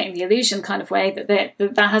 I'm not getting the illusion kind of way,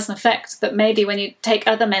 that has an effect, that maybe when you take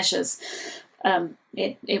other measures,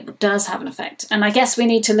 it does have an effect. And I guess we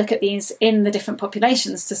need to look at these in the different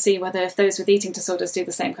populations to see whether if those with eating disorders do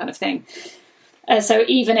the same kind of thing. So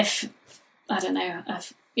even if, I don't know,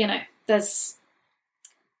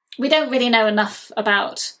 we don't really know enough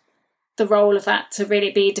about the role of that to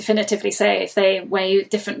really be definitively say if they weigh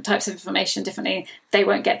different types of information differently, they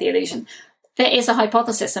won't get the illusion. There is a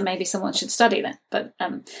hypothesis, and maybe someone should study that. But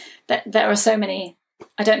there are so many.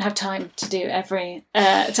 I don't have time to do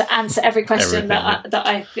to answer every question that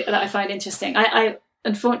I find interesting. I'm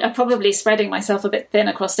probably spreading myself a bit thin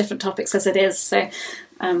across different topics as it is. So,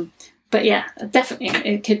 but yeah, definitely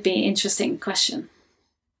it could be an interesting question.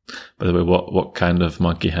 By the way, what kind of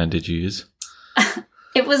monkey hand did you use?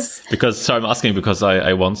 It was I'm asking because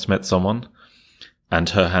I once met someone, and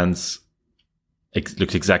her hands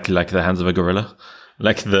looked exactly like the hands of a gorilla.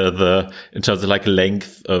 Like the in terms of like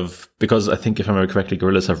length of, because I think if I remember correctly,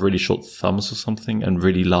 gorillas have really short thumbs or something and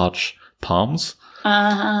really large palms.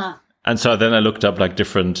 Uh-huh. And so then I looked up like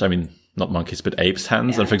different, not monkeys, but apes'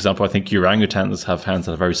 hands. Yeah. And for example, I think orangutans have hands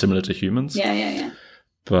that are very similar to humans. Yeah.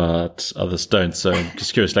 But others don't. So I'm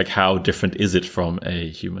just curious, like how different is it from a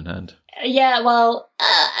human hand? Yeah, well,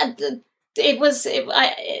 it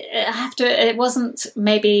wasn't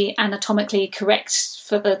maybe anatomically correct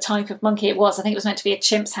for the type of monkey it was. I think it was meant to be a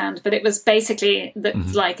chimp's hand, but it was basically it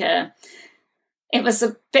was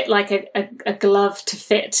a bit like a glove to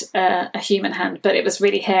fit a human hand, but it was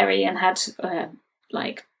really hairy and had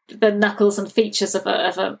like the knuckles and features of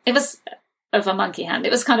a monkey hand.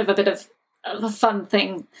 It was kind of a bit of a fun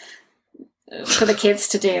thing for the kids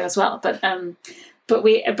to do as well. But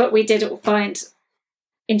we did find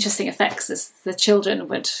interesting effects as the children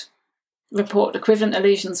would report equivalent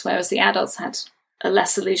illusions, whereas the adults had a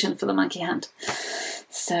less illusion for the monkey hand.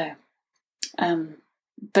 So,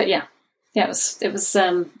 but yeah, it was.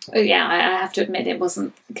 I have to admit it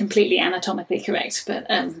wasn't completely anatomically correct, but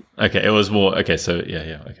okay, it was more okay. So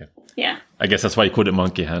okay, yeah. I guess that's why you called it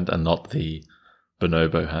monkey hand and not the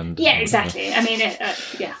bonobo hand. Yeah, exactly. I mean,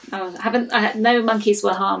 no monkeys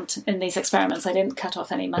were harmed in these experiments. I didn't cut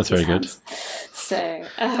off any monkeys' That's very hands. Good.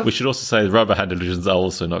 So we should also say rubber hand illusions are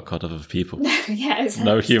also not cut off of people. Yeah,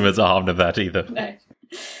 exactly. No humans are harmed of that either.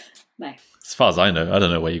 No. As far as I know, I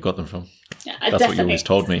don't know where you got them from. Yeah, that's what you always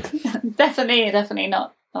told me. definitely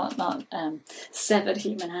not severed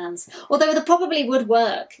human hands. Although they probably would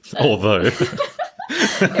work. Although it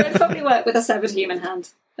would probably work with a severed human hand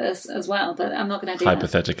as well, but I'm not going to do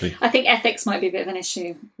hypothetically. That. I think ethics might be a bit of an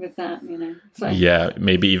issue with that, So. Yeah,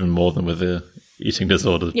 maybe even more than with the eating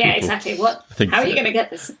disorder. Yeah, people. Exactly. How are you going to get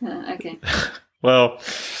this? Okay. Well,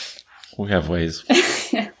 we have ways.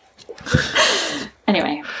 Yeah.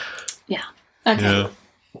 Anyway, yeah. Okay. Yeah.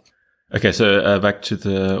 Okay, so back to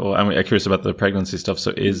I'm curious about the pregnancy stuff.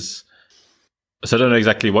 So I don't know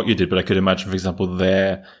exactly what you did, but I could imagine, for example,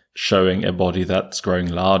 they're showing a body that's growing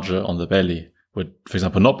larger on the belly would, for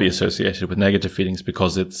example, not be associated with negative feelings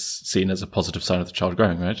because it's seen as a positive sign of the child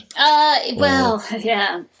growing, right? Well,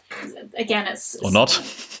 yeah. Again, it's or not.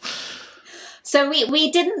 So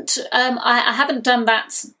we didn't. I haven't done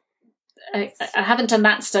that. I haven't done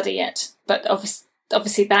that study yet, but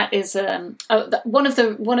obviously that is one of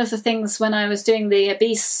the things when I was doing the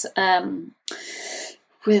obese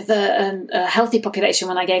with a healthy population,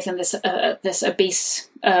 when I gave them this obese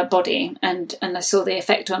body and I saw the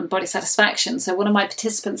effect on body satisfaction. So one of my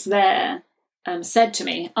participants there said to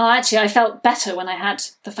me, actually I felt better when I had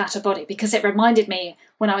the fatter body because it reminded me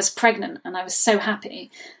when I was pregnant and I was so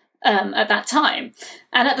happy at that time.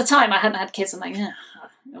 And at the time I hadn't had kids. I'm like,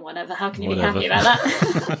 whatever, how can you be happy about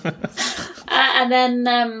that? And then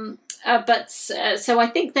so I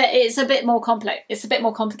think that it's a bit more complex. It's a bit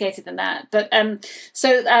more complicated than that. But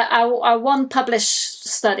so our one published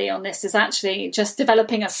study on this is actually just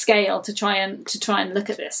developing a scale to try and look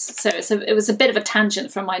at this. So it was a bit of a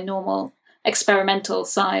tangent from my normal experimental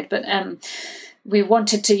side, but we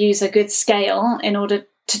wanted to use a good scale in order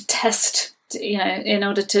to test, in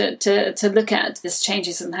order to look at this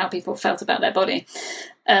changes and how people felt about their body.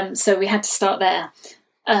 So we had to start there.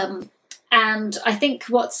 And I think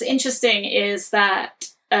what's interesting is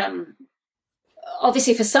that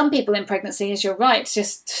obviously for some people in pregnancy, as you're right,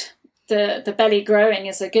 just the belly growing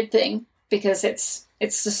is a good thing because it's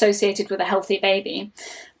associated with a healthy baby.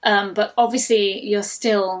 But obviously you're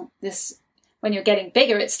still when you're getting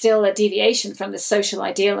bigger, it's still a deviation from the social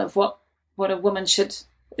ideal of what a woman is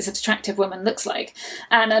an attractive woman looks like.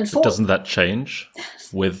 And unfortunately, doesn't that change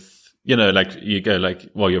with, like you go like,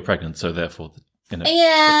 well, you're pregnant, so therefore,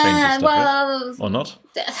 yeah, well, or not?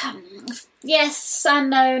 Yes and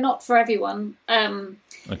no, not for everyone.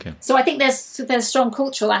 Okay. So I think there's strong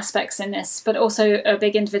cultural aspects in this, but also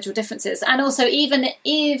big individual differences, and also even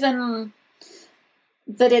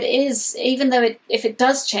that it is, even though if it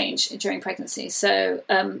does change during pregnancy. So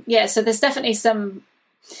so there's definitely some.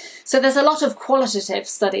 So there's a lot of qualitative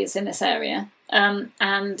studies in this area.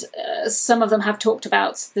 And some of them have talked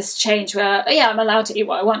about this change where, I'm allowed to eat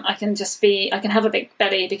what I want. I can have a big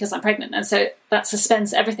belly because I'm pregnant. And so that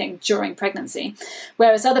suspends everything during pregnancy.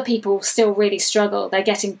 Whereas other people still really struggle. They're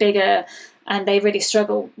getting bigger and they really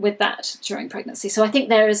struggle with that during pregnancy. So I think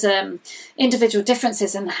there is individual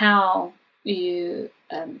differences in how you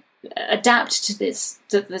adapt to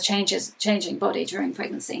the changing body during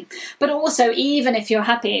pregnancy. But also, even if you're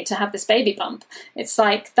happy to have this baby bump, it's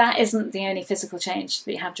like that isn't the only physical change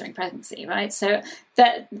that you have during pregnancy, right? So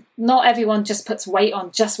that not everyone just puts weight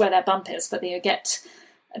on just where their bump is, but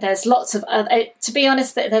there's lots of to be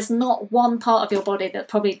honest, there's not one part of your body that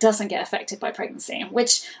probably doesn't get affected by pregnancy,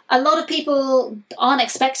 which a lot of people aren't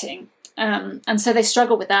expecting. And so they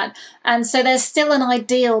struggle with that. And so there's still an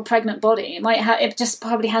ideal pregnant body. It just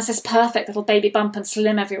probably has this perfect little baby bump and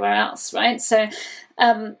slim everywhere else, right? So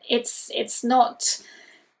it's not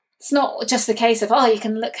just the case of, you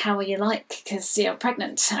can look how you like because you're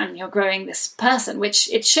pregnant and you're growing this person, which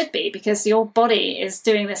it should be because your body is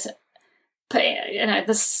doing this,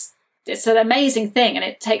 it's an amazing thing and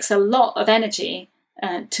it takes a lot of energy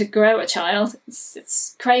to grow a child.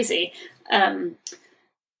 It's crazy.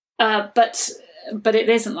 But it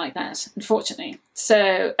isn't like that, unfortunately.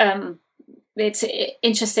 So it's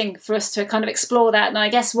interesting for us to kind of explore that. And I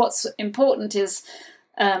guess what's important is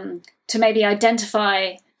to maybe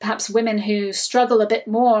identify perhaps women who struggle a bit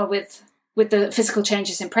more with the physical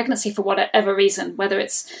changes in pregnancy for whatever reason, whether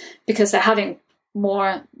it's because they're having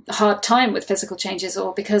more hard time with physical changes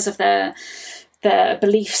or because of their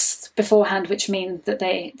beliefs beforehand, which mean that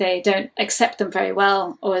they don't accept them very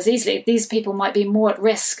well or as easily. These people might be more at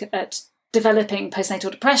risk at developing postnatal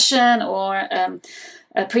depression or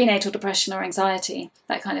prenatal depression or anxiety,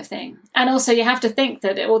 that kind of thing. And also you have to think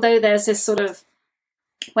that although there's this sort of,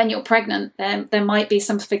 when you're pregnant, there might be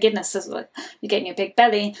some forgiveness as well. You're getting a big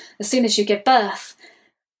belly. As soon as you give birth,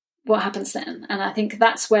 what happens then? And I think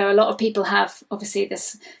that's where a lot of people have, obviously,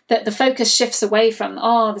 that the focus shifts away from,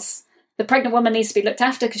 the pregnant woman needs to be looked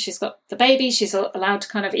after because she's got the baby, she's allowed to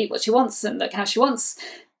kind of eat what she wants and look how she wants.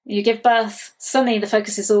 You give birth, suddenly the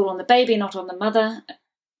focus is all on the baby, not on the mother,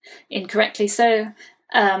 incorrectly so.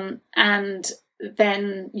 And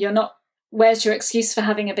then you're not, where's your excuse for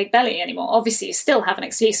having a big belly anymore? Obviously, you still have an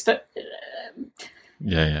excuse, but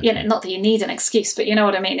not that you need an excuse, but you know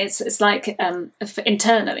what I mean. It's like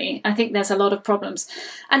internally, I think there's a lot of problems,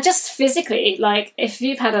 and just physically, like if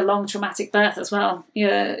you've had a long traumatic birth as well,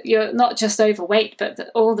 you're not just overweight, but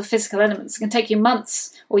all the physical elements can take you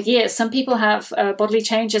months or years. Some people have bodily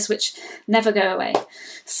changes which never go away,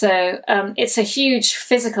 so it's a huge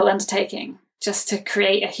physical undertaking just to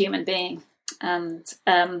create a human being. And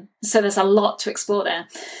so there's a lot to explore there.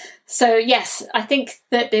 So yes, I think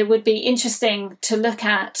that it would be interesting to look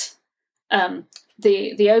at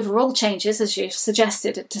the overall changes, as you've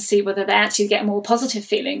suggested, to see whether they actually get more positive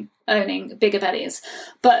feeling owning bigger bellies.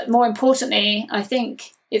 But more importantly, I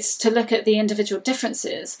think it's to look at the individual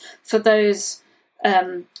differences for those,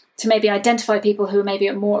 to maybe identify people who maybe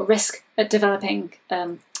are more at risk at developing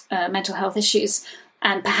mental health issues.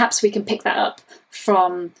 And perhaps we can pick that up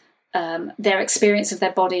from their experience of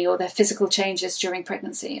their body or their physical changes during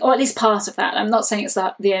pregnancy, or at least part of that. I'm not saying it's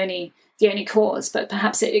the only cause, but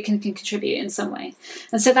perhaps it can contribute in some way.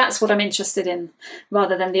 And so that's what I'm interested in,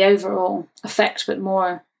 rather than the overall effect, but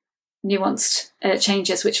more nuanced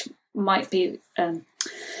changes, which might be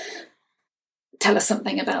tell us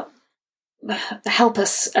something about, help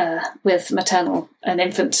us with maternal and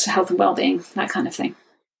infant health and well-being, that kind of thing.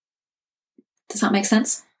 Does that make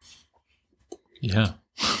sense? Yeah.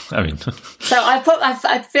 I mean, so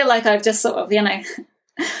I feel like I've just sort of,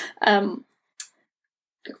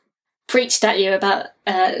 preached at you about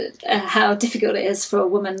how difficult it is for a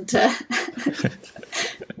woman to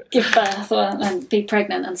give birth and be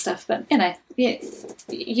pregnant and stuff. But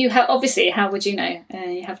you have, obviously, how would you know?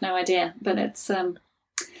 You have no idea. But it's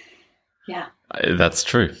yeah, that's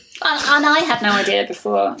true. And I had no idea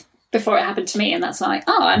before it happened to me, and that's why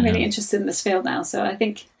I'm really interested in this field now. So I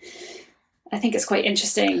think it's quite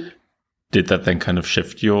interesting. Did that then kind of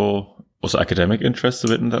shift your also academic interest a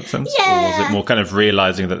bit in that sense? Yeah. Or was it more kind of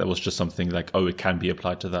realizing that there was just something like, it can be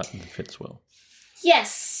applied to that and it fits well?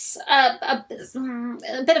 Yes, a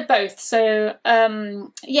bit of both. So,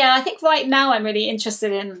 I think right now I'm really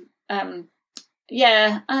interested in,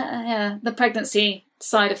 the pregnancy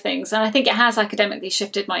side of things. And I think it has academically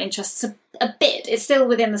shifted my interests a bit. It's still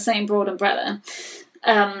within the same broad umbrella.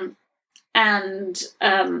 And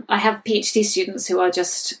I have PhD students who are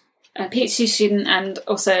just a PhD student, and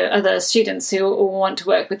also other students who all want to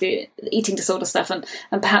work with the eating disorder stuff. And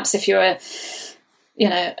perhaps if you're a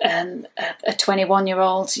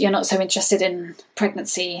 21-year-old, you're not so interested in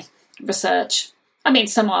pregnancy research. I mean,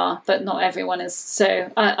 some are, but not everyone is. So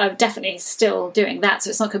I'm definitely still doing that. So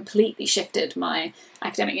it's not completely shifted my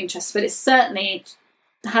academic interests, but it certainly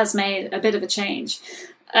has made a bit of a change.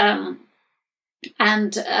 And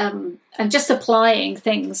just applying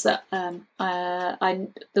things that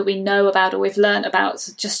that we know about or we've learned about,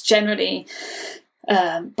 just generally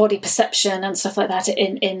body perception and stuff like that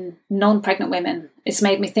in non-pregnant women, it's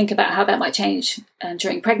made me think about how that might change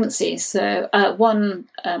during pregnancy. So one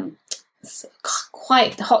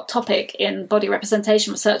quite hot topic in body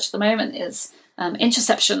representation research at the moment is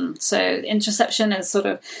interoception. So interoception is sort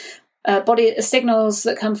of body signals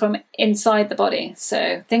that come from inside the body.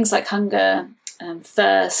 So things like hunger,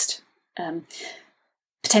 thirst,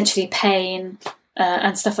 potentially pain,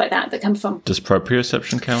 and stuff like that come from. Does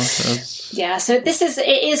proprioception count as? Yeah, so it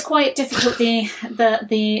is quite difficult,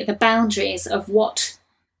 the boundaries of what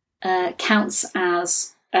counts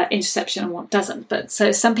as interoception and what doesn't. But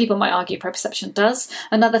so some people might argue proprioception does.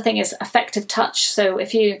 Another thing is affective touch. So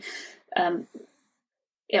if you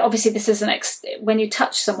obviously this is when you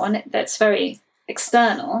touch someone that's very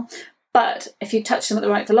external, But if you touch them at the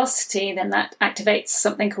right velocity, then that activates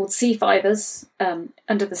something called C fibers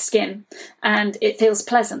under the skin, and it feels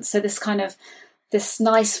pleasant. So this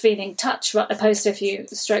nice feeling touch, opposed to if you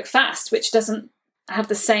stroke fast, which doesn't have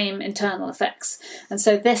the same internal effects. And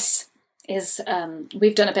so this is,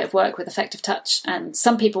 we've done a bit of work with effective touch, and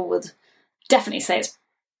some people would definitely say it's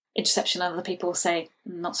interception, other people say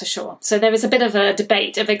not so sure. So there is a bit of a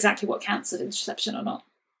debate of exactly what counts as interception or not.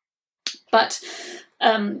 But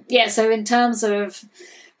so in terms of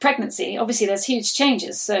pregnancy, obviously there's huge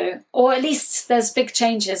changes. So, or at least there's big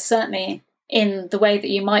changes, certainly in the way that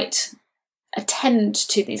you might attend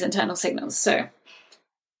to these internal signals. So,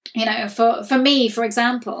 for me, for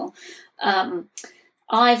example,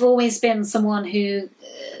 I've always been someone who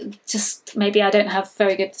just, maybe I don't have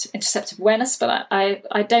very good interoceptive awareness, but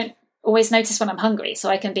I don't always notice when I'm hungry. So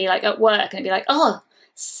I can be like at work and be like, oh,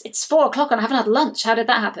 it's 4:00 and I haven't had lunch. How did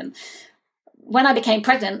that happen? When I became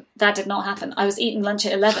pregnant, that did not happen. I was eating lunch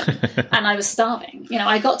at 11 and I was starving.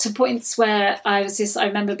 I got to points where I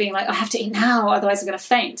remember being like, I have to eat now, otherwise I'm going to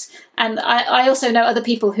faint. And I also know other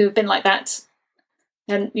people who have been like that.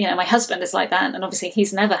 And, my husband is like that. And obviously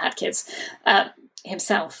he's never had kids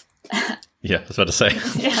himself. Yeah, I was about to say.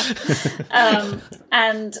 Yeah.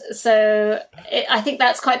 And so I think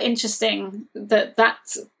that's quite interesting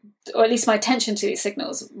that, or at least my attention to these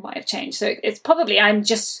signals might have changed. So it's probably I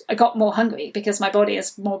got more hungry because my body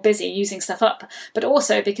is more busy using stuff up, but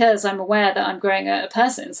also because I'm aware that I'm growing a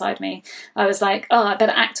person inside me. I was like, oh, I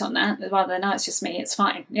better act on that rather than, no, it's just me, it's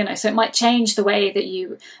fine. So it might change the way that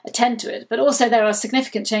you attend to it, but also there are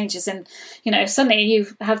significant changes in, suddenly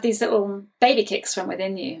you have these little baby kicks from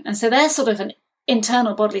within you. And so they're sort of an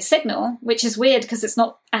internal bodily signal, which is weird because it's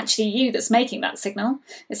not actually you that's making that signal.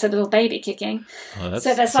 It's a little baby kicking. Oh,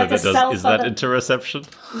 so there's like is that interoception?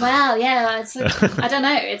 Well, yeah, I don't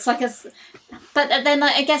know. It's like but then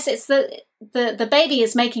I guess it's the baby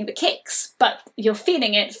is making the kicks, but you're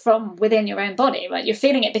feeling it from within your own body, right? You're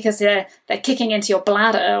feeling it because they're kicking into your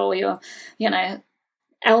bladder, or you're,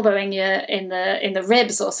 elbowing you in the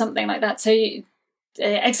ribs or something like that. So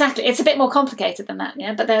exactly, it's a bit more complicated than that,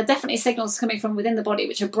 yeah. But there are definitely signals coming from within the body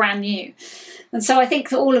which are brand new, and so I think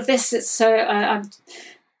that all of this is so.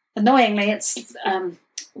 Annoyingly, it's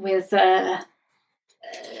with the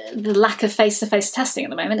lack of face-to-face testing at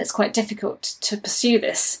the moment, it's quite difficult to pursue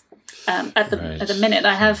this. At the minute,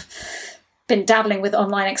 I have been dabbling with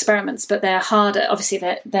online experiments, but they're harder. Obviously,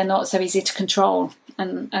 they're not so easy to control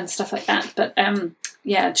and stuff like that. But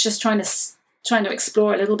just trying to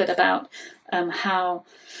explore a little bit about how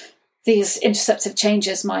these interoceptive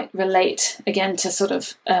changes might relate again to sort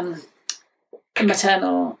of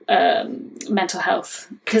maternal mental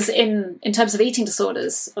health, because in terms of eating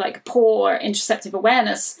disorders, like poor interoceptive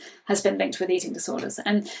awareness has been linked with eating disorders,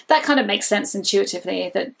 and that kind of makes sense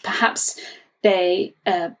intuitively, that perhaps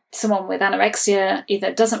someone with anorexia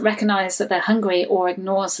either doesn't recognize that they're hungry or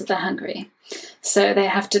ignores that they're hungry, so they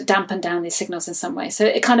have to dampen down these signals in some way. So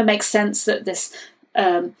it kind of makes sense that this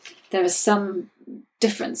there is some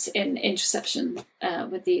difference in interoception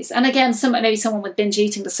with these. And again, maybe someone with binge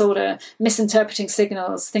eating disorder misinterpreting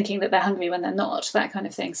signals, thinking that they're hungry when they're not, that kind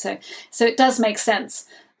of thing. So it does make sense.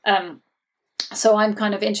 So I'm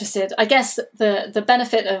kind of interested. I guess the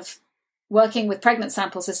benefit of working with pregnant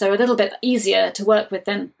samples is they're a little bit easier to work with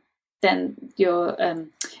than your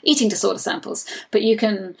eating disorder samples, but you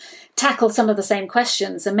can tackle some of the same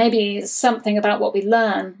questions, and maybe something about what we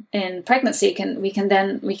learn in pregnancy we can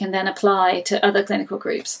then apply to other clinical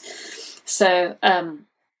groups. So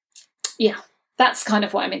that's kind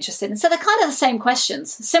of what I'm interested in. So they're kind of the same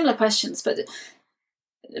questions, similar questions, but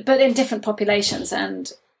in different populations,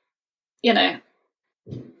 and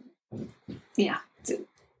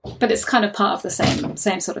but it's kind of part of the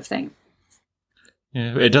same sort of thing.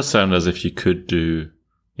 Yeah, it does sound as if you could do,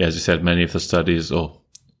 as you said, many of the studies or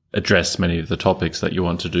address many of the topics that you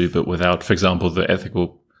want to do, but without, for example, the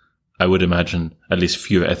ethical, I would imagine, at least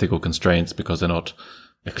fewer ethical constraints because they're not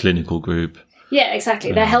a clinical group. Yeah,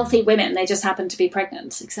 exactly. They're healthy women. They just happen to be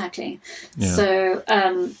pregnant. Exactly. Yeah.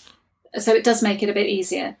 So it does make it a bit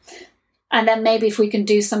easier. And then maybe if we can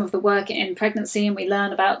do some of the work in pregnancy and we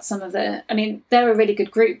learn about some of they're a really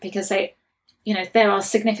good group because there are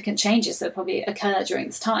significant changes that probably occur during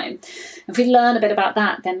this time. If we learn a bit about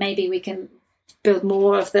that, then maybe we can build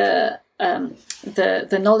more of the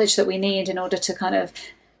knowledge that we need in order to kind of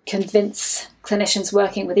convince clinicians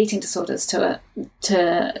working with eating disorders to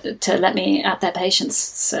let me at their patients.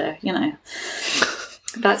 So,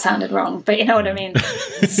 that sounded wrong, but you know what I mean.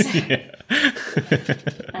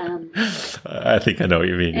 I think I know what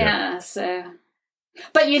you mean. Yeah. So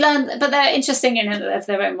But you learn, but they're interesting in of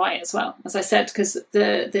their own right as well, as I said, because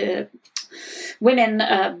the women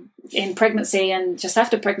in pregnancy and just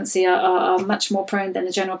after pregnancy are much more prone than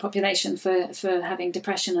the general population for having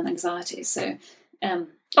depression and anxiety. So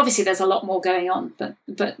obviously there's a lot more going on, but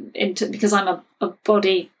because I'm a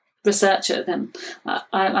body researcher, then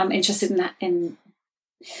I'm interested in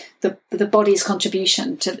the body's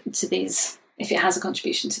contribution to these, if it has a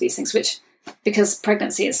contribution to these things, which, because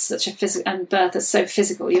pregnancy is such a physical and birth is so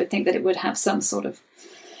physical, you would think that it would have some sort of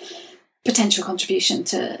potential contribution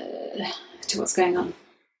to what's going on.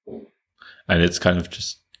 And it's kind of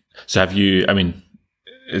just, so have you, I mean,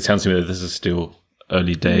 it sounds to me that this is still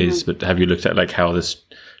early days, but have you looked at like how this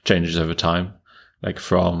changes over time? Like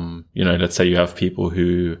from, let's say you have people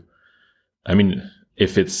who, I mean,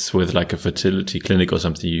 if it's with like a fertility clinic or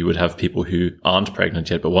something, you would have people who aren't pregnant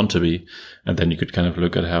yet but want to be, and then you could kind of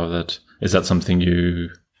look at how that, is that something you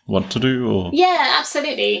want to do? Or yeah,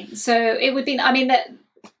 absolutely. So it would be, I mean, that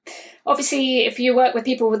obviously if you work with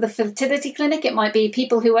people with the fertility clinic, it might be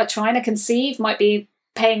people who are trying to conceive, might be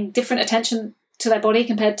paying different attention to their body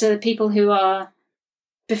compared to people who are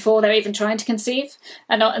before they're even trying to conceive,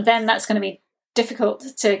 and then that's going to be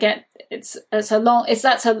difficult to get. That's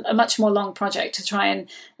a much more long project to try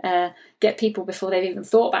and get people before they've even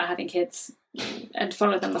thought about having kids and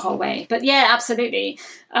follow them the whole way. But yeah, absolutely.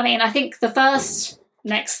 I mean, I think the first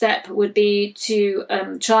next step would be to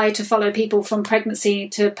try to follow people from pregnancy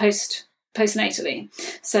to postnatally.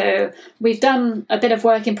 So we've done a bit of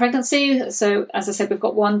work in pregnancy. So as I said, we've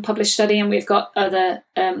got one published study, and we've got other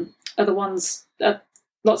ones,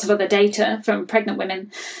 lots of other data from pregnant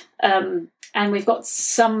women. And we've got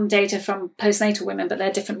some data from postnatal women, but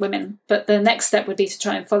they're different women. But the next step would be to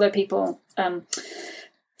try and follow people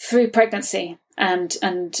through pregnancy and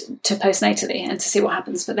to postnatally, and to see what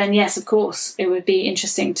happens. But then, yes, of course, it would be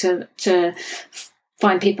interesting to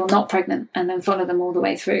find people not pregnant and then follow them all the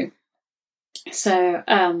way through. So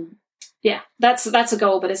yeah, that's a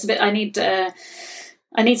goal, but it's a bit. I need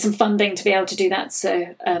some funding to be able to do that.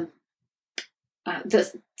 So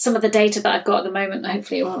some of the data that I've got at the moment,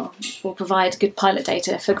 hopefully, will provide good pilot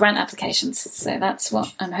data for grant applications. So that's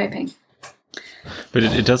what I'm hoping. But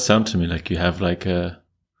it does sound to me like you have like it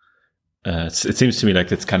seems to me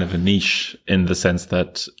like it's kind of a niche in the sense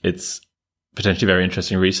that it's potentially very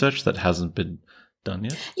interesting research that hasn't been done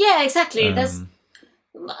yet. Yeah, exactly. There's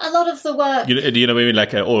a lot of the work. You know, maybe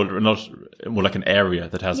like or not more like an area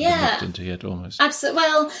that hasn't been looked into yet, almost. Absolutely.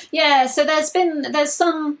 Well, yeah. So there's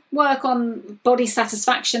some work on body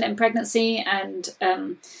satisfaction in pregnancy and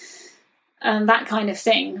that kind of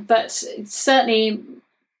thing, but certainly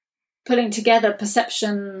pulling together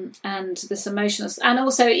perception and this emotional, and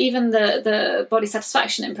also even the body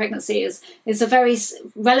satisfaction in pregnancy is a very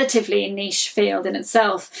relatively niche field in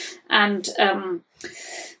itself, and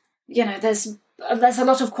there's a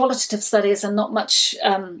lot of qualitative studies and not much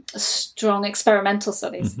strong experimental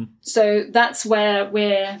studies. Mm-hmm. So that's where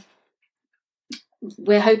we're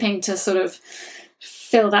hoping to sort of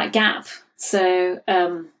fill that gap. So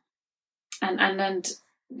and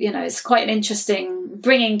it's quite interesting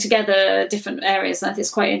bringing together different areas, and I think it's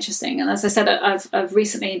quite interesting. And as I said, I've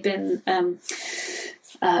recently been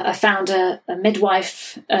I found a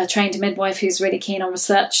midwife, a trained midwife who's really keen on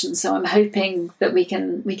research, and so I'm hoping that we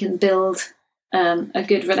can build a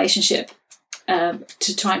good relationship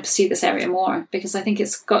to try and pursue this area more, because I think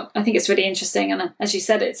it's really interesting, and as you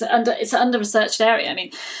said, it's an under-researched area. I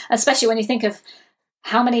mean, especially when you think of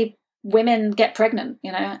how many women get pregnant,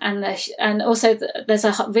 and also there's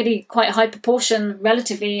a really quite high proportion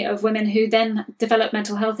relatively of women who then develop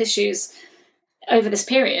mental health issues over this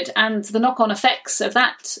period, and the knock-on effects of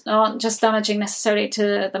that aren't just damaging necessarily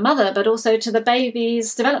to the mother, but also to the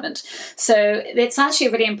baby's development. So it's actually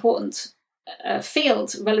a really important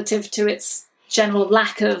field relative to its general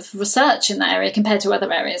lack of research in that area compared to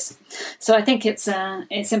other areas. So I think it's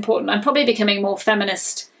important. I'm probably becoming more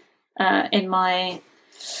feminist in my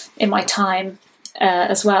time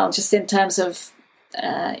as well, just in terms of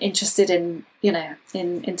interested in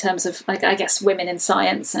in terms of, like, I guess, women in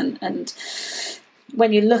science, and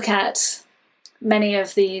when you look at many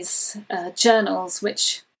of these journals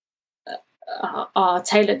which are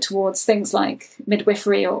tailored towards things like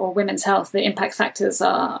midwifery or women's health, the impact factors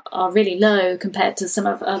are really low compared to some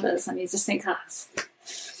of others, and you just think,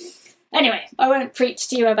 anyway, I won't preach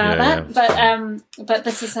to you about that. But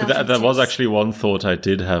this is how that was actually one thought I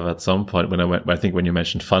did have at some point I think when you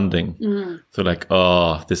mentioned funding. So like,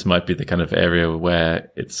 this might be the kind of area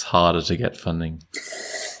where it's harder to get funding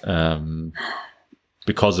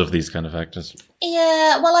because of these kind of factors.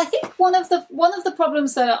 Yeah, well, I think one of the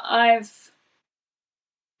problems that I've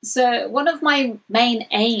So one of my main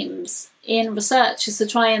aims in research is to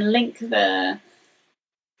try and link the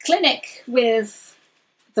clinic with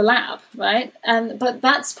the lab, right? But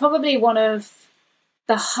that's probably one of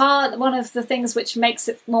the things which makes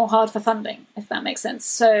it more hard for funding, if that makes sense.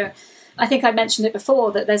 So I think I mentioned it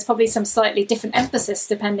before that there's probably some slightly different emphasis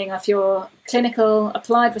depending on your clinical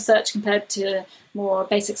applied research compared to more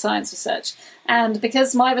basic science research. And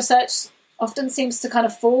because my research often seems to kind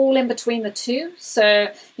of fall in between the two. So,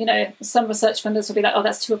 some research funders will be like, oh,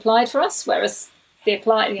 that's too applied for us, whereas the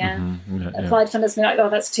applied funders will be like, oh,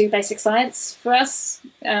 that's too basic science for us.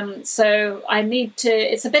 So I need to.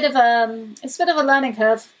 It's a bit of a learning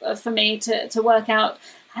curve for me to work out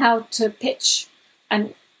how to pitch,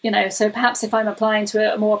 and so perhaps if I'm applying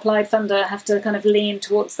to a more applied funder, I have to kind of lean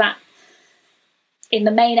towards that in the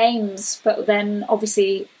main aims, but then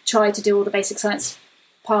obviously try to do all the basic science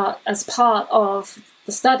part of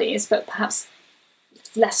the studies, but perhaps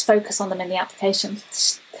less focus on them in the application.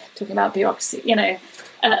 Talking about bureaucracy,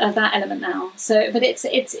 of that element now. So, but it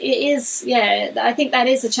is, yeah. I think that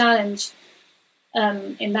is a challenge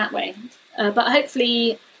in that way. But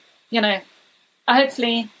hopefully,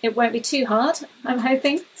 it won't be too hard. I'm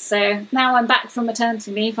hoping. So now I'm back from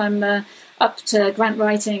maternity leave. I'm up to grant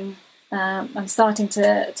writing. I'm starting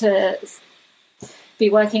to be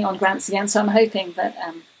working on grants again, so I'm hoping that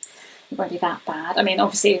it won't be that bad. I mean,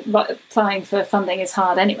 obviously, applying for funding is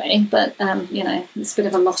hard anyway, but it's a bit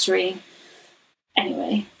of a lottery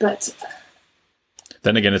anyway. But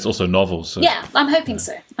then again, it's also novel. So yeah, I'm hoping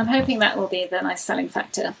so. I'm hoping that will be the nice selling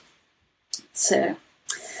factor. So,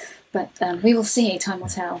 but we will see. Time will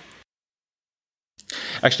tell.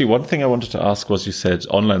 Actually, one thing I wanted to ask was, you said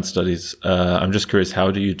online studies. I'm just curious,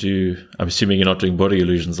 how do you do? I'm assuming you're not doing body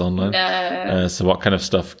illusions online. No. So what kind of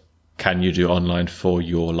stuff can you do online for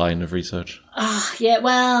your line of research? Yeah,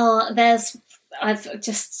 well, I've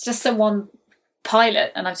just done one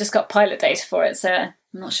pilot, and I've just got pilot data for it. So I'm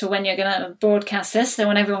not sure when you're going to broadcast this. Don't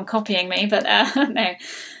want everyone copying me, but no.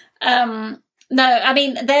 No, I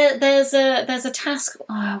mean there's a task.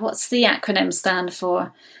 What's the acronym stand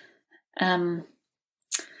for? So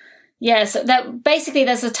that basically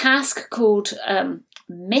there's a task called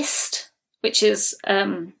MIST, which is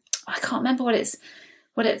I can't remember what it's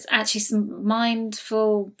actually, some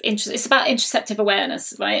mindful interest. It's about interoceptive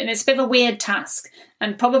awareness, right? And it's a bit of a weird task,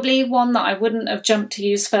 and probably one that I wouldn't have jumped to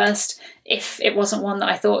use first if it wasn't one that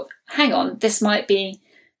I thought, hang on, this might be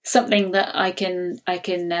something that I can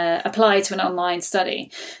apply to an online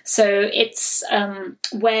study. So it's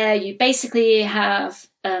where you basically have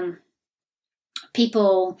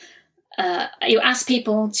people. You ask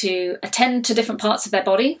people to attend to different parts of their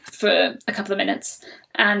body for a couple of minutes,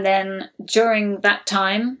 and then during that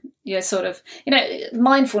time, you're sort of,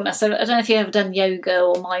 mindfulness. I don't know if you've ever done yoga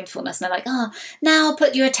or mindfulness, and they're like, now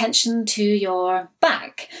put your attention to your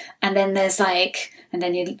back, and then and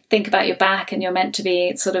then you think about your back, and you're meant to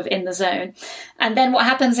be sort of in the zone. And then what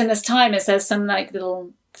happens in this time is there's some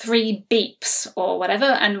little 3 beeps or whatever,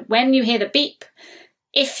 and when you hear the beep,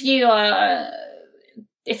 if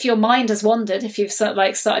your mind has wandered, if you've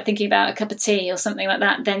started thinking about a cup of tea or something like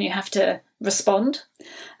that, then you have to respond.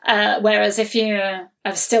 Whereas if you are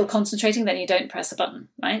still concentrating, then you don't press a button,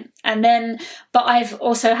 right? And then, but I've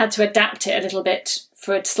also had to adapt it a little bit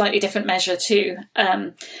for a slightly different measure too,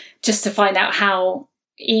 just to find out how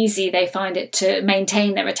easy they find it to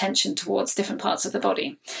maintain their attention towards different parts of the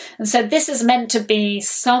body. And so this is meant to be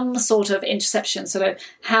some sort of interoception,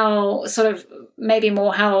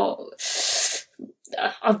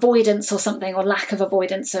 avoidance or something, or lack of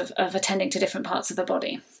avoidance of attending to different parts of the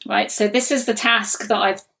body, right? So this is the task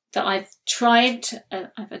that I've tried,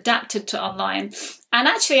 I've adapted to online, and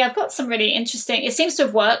actually I've got some really interesting. It seems to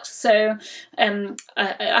have worked. So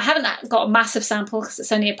I haven't got a massive sample because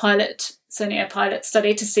it's only a pilot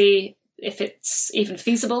study to see if it's even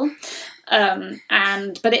feasible.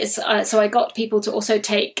 But it's so I got people to also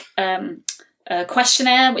take a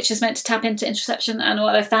questionnaire, which is meant to tap into interoception, and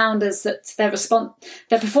what I found is that their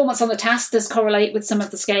performance on the task does correlate with some of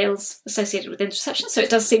the scales associated with interoception. So it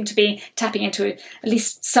does seem to be tapping into at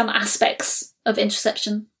least some aspects of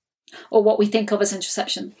interoception, or what we think of as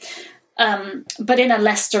interoception, but in a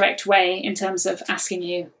less direct way in terms of asking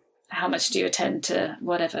you how much do you attend to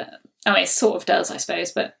whatever. Oh, it sort of does, I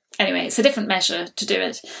suppose, but anyway, it's a different measure to do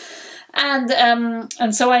it. And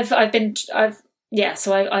so I've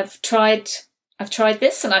tried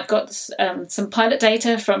this, and I've got some pilot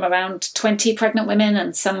data from around 20 pregnant women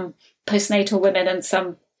and some postnatal women and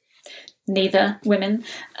some neither women.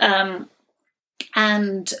 I'm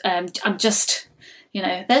just,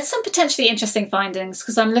 there's some potentially interesting findings,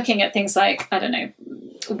 because I'm looking at things like, I don't know,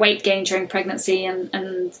 weight gain during pregnancy,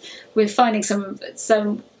 and we're finding some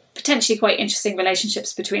potentially quite interesting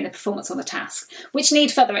relationships between the performance on the task, which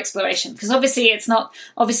need further exploration, because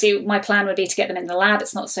obviously my plan would be to get them in the lab.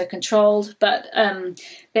 It's not so controlled, but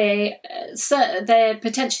they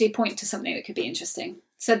potentially point to something that could be interesting.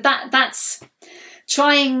 So that's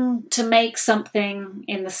trying to make something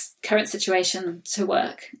in this current situation to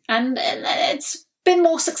work, and it's been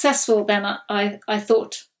more successful than I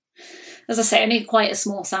thought. As I say, only quite a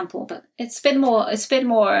small sample, but it's been more. I've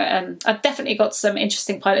definitely got some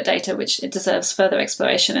interesting pilot data, which it deserves further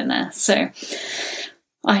exploration in there. So,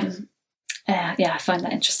 I find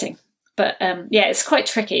that interesting. But it's quite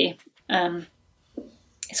tricky.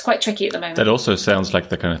 It's quite tricky at the moment. That also sounds like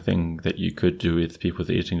the kind of thing that you could do with people with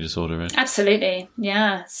eating disorder, right? Absolutely,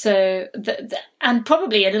 yeah. So, and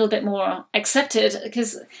probably a little bit more accepted,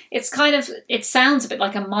 because it sounds a bit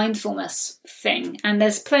like a mindfulness thing. And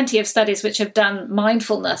there's plenty of studies which have done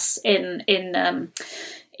mindfulness in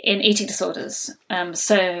eating disorders.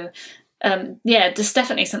 There's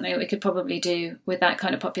definitely something that we could probably do with that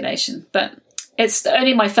kind of population. But it's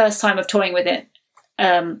only my first time of toying with it.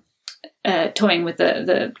 Toying with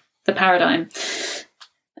the paradigm,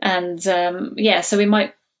 and so we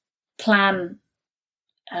might plan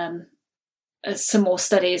some more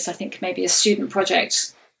studies. I think maybe a student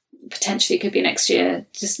project potentially could be next year,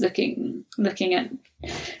 just looking at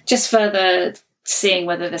just further seeing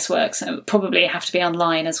whether this works. And it would probably have to be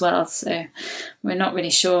online as well, so we're not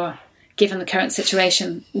really sure, given the current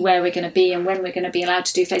situation, where we're going to be and when we're going to be allowed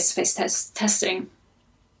to do face-to-face testing.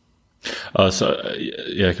 So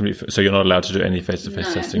you're not allowed to do any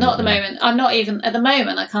face-to-face testing? Not at the moment. I'm not even at the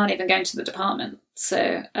moment. I can't even go into the department.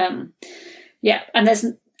 So and there's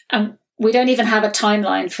we don't even have a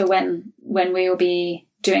timeline for when we will be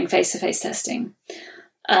doing face-to-face testing.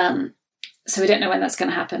 So we don't know when that's going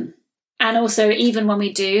to happen. And also, even when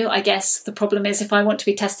we do, I guess the problem is, if I want to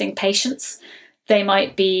be testing patients, they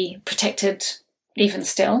might be protected even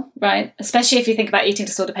still, right? Especially if you think about eating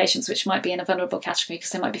disorder patients, which might be in a vulnerable category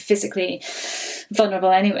because they might be physically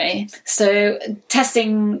vulnerable anyway. So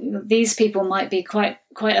testing these people might be quite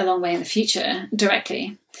a long way in the future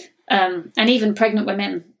directly. And even pregnant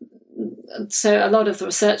women. So a lot of the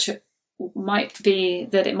research might be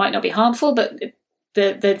that it might not be harmful, but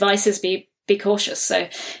the advice is be cautious. So,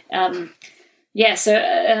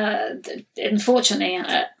 unfortunately,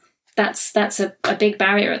 that's a big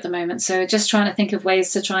barrier at the moment. So just trying to think of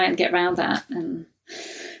ways to try and get around that. And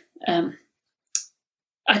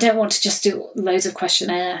I don't want to just do loads of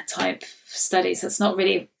questionnaire type studies. That's not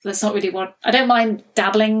really what I don't mind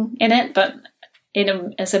dabbling in it, but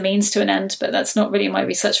as a means to an end. But that's not really my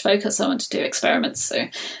research focus. I want to do experiments. So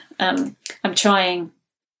I'm trying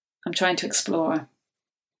to explore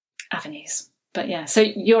avenues. But yeah, so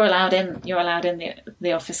you're allowed in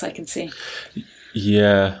the office, I can see.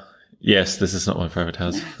 Yeah. Yes, this is not my private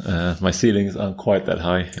house. No. My ceilings aren't quite that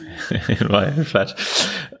high in my flat.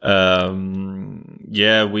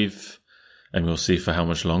 We'll see for how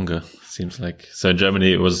much longer, seems like. So in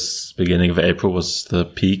Germany, it was beginning of April was the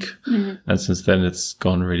peak. Mm-hmm. And since then, it's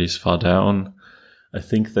gone really far down. I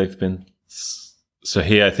think they've been... So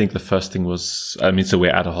here, I think the first thing was... so we're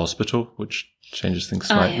at a hospital, which changes things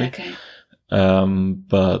slightly. Oh, yeah, okay.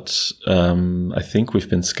 I think we've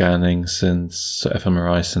been scanning since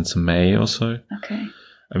fMRI since May or so. Okay.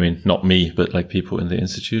 Not me, but like people in the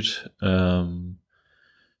institute.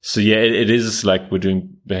 It is like we're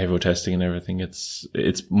doing behavioral testing and everything.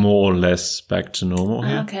 It's more or less back to normal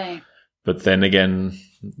here. Okay. But then again,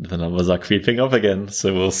 the numbers are creeping up again.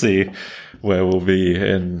 So we'll see where we'll be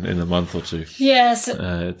in a month or two. Yeah.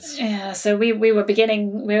 So we were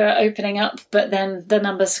opening up, but then the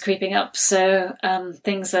numbers are creeping up. So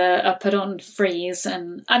things are put on freeze.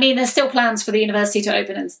 And there's still plans for the university to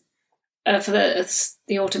open for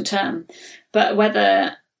the autumn term. But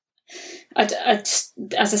whether, as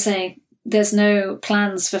I say, there's no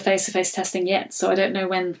plans for face-to-face testing yet. So I don't know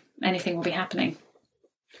when anything will be happening.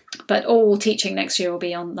 But all teaching next year will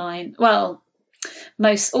be online. Well,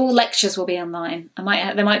 all lectures will be online.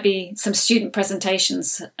 There might be some student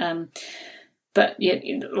presentations, but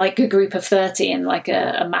like a group of 30 in like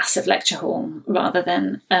a massive lecture hall, rather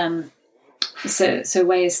than so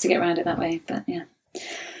ways to get around it that way.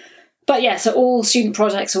 But yeah, so all student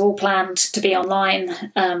projects are all planned to be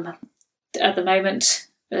online at the moment.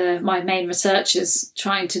 My main research is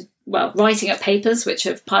writing up papers which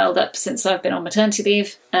have piled up since I've been on maternity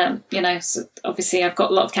leave. So obviously I've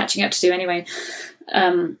got a lot of catching up to do anyway.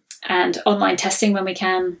 And online testing when we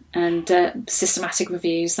can, and systematic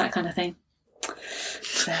reviews, that kind of thing.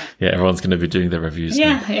 So. Yeah, everyone's going to be doing their reviews.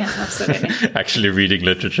 Yeah, absolutely. Actually reading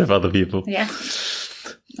literature of other people. Yeah.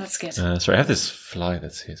 That's good. Sorry, I have this fly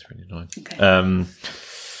that's here. It's really annoying. Okay.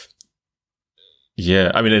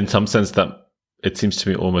 Yeah, I mean, in some sense, that it seems to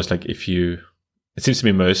me almost like it seems to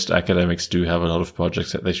me most academics do have a lot of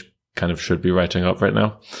projects that they kind of should be writing up right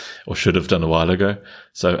now, or should have done a while ago.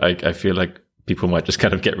 So I feel like people might just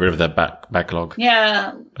kind of get rid of their backlog.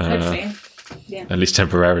 Yeah, hopefully. Yeah. At least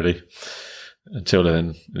temporarily. Until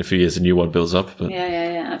then, in a few years, a new one builds up. But.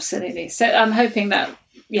 Yeah, absolutely. So I'm hoping that,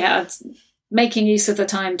 making use of the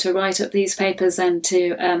time to write up these papers and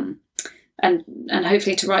to and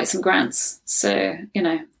hopefully to write some grants. So,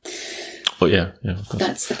 Oh yeah, of course.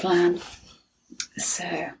 That's the plan. So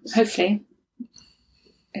hopefully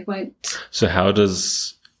it won't. So how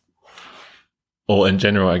does, or in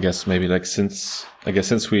general, I guess maybe like since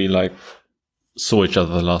we like saw each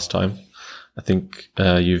other the last time, I think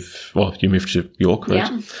you moved to York,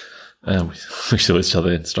 right? Yeah. We saw each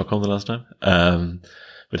other in Stockholm the last time.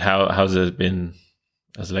 But how's it been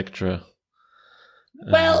as a lecturer?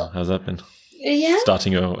 Well, how's that been? Yeah.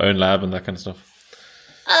 Starting your own lab and that kind of stuff.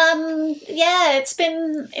 Yeah, it's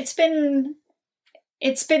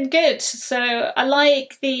been good. So I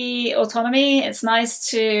like the autonomy. It's nice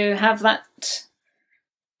to have that,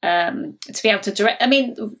 to be able to direct. I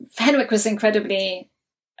mean, Henrik was incredibly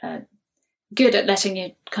good at letting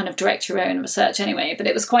you kind of direct your own research anyway, but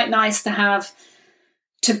it was quite nice to have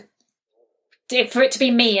for it to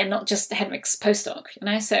be me and not just Henrik's postdoc,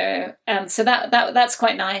 so that's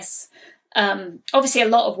quite nice. Obviously a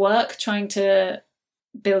lot of work trying to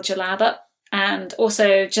build your lab up, and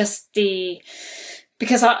also just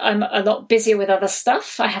because I'm a lot busier with other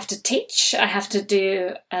stuff. I have to teach, I have to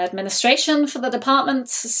do administration for the department,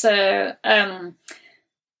 so I'm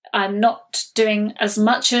not doing as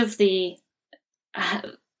much of the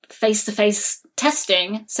face-to-face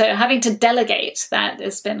testing, so having to delegate that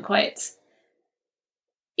has been quite,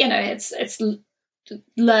 it's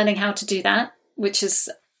learning how to do that, which is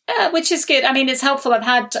good. I mean, it's helpful. I've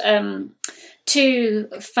had two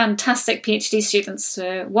fantastic PhD students.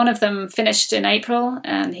 One of them finished in April,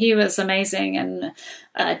 and he was amazing, and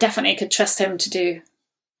definitely could trust him to do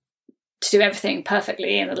everything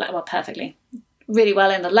perfectly in the lab. Well, really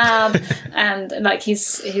well in the lab, and like he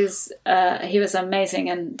was amazing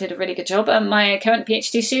and did a really good job. My current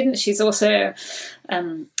PhD student, she's also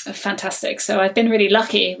fantastic. So I've been really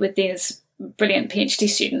lucky with these brilliant PhD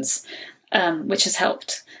students, which has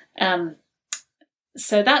helped.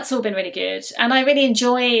 So that's all been really good. And I really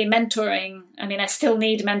enjoy mentoring. I mean, I still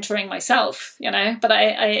need mentoring myself, but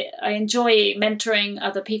I enjoy mentoring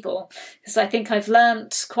other people, because I think I've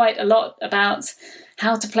learnt quite a lot about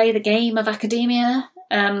how to play the game of academia.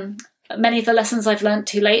 Many of the lessons I've learnt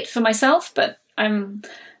too late for myself, but I'm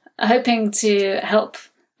hoping to help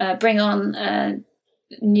bring on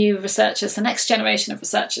new researchers, the next generation of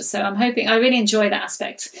researchers. So I really enjoy that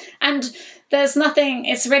aspect. And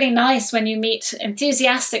it's really nice when you meet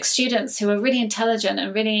enthusiastic students who are really intelligent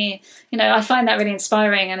and really, I find that really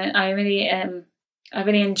inspiring, and I really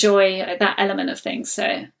enjoy that element of things. So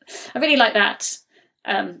I really like that.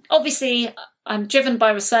 Obviously I'm driven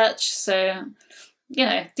by research, so,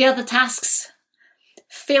 the other tasks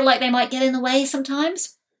feel like they might get in the way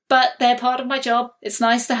sometimes, but they're part of my job. It's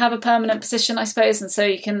nice to have a permanent position, I suppose, and so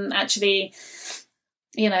you can actually,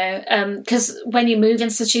 because when you move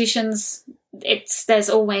institutions, there's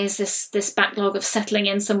always this backlog of settling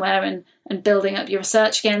in somewhere and building up your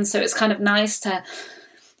research again. So it's kind of nice to,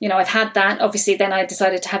 I've had that. Obviously, then I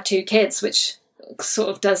decided to have 2 kids, which sort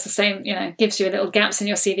of does the same, gives you a little gaps in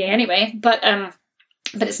your CV anyway. But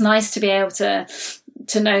it's nice to be able to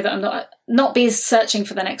know that I'm not be searching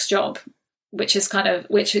for the next job, which is kind of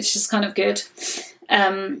good.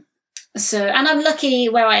 So, and I'm lucky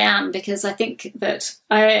where I am, because I think that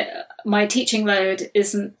my teaching load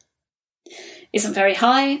isn't very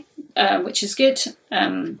high, which is good.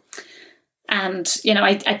 And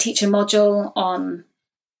I teach a module on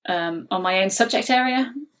my own subject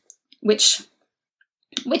area, which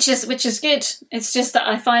is good. It's just that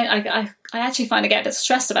I actually find I get a bit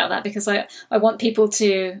stressed about that, because I want people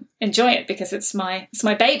to enjoy it, because it's my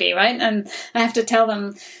baby, right? And I have to tell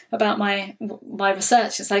them about my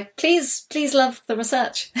research. It's like, please love the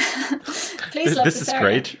research. Please love this area.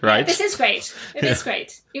 Great, right? Yeah, this is great. It is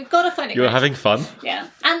great. You've got to find it. You're great. having fun. Yeah,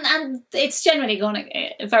 and it's generally gone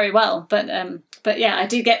very well. But yeah, I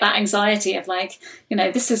do get that anxiety of like,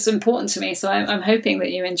 this is important to me, so I'm hoping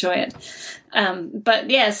that you enjoy it. But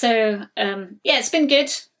yeah, so it's been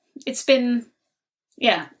good. It's been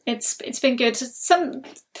good.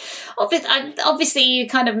 Obviously you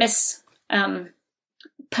kind of miss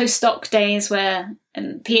postdoc days and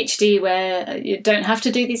PhD where you don't have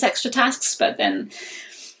to do these extra tasks, but then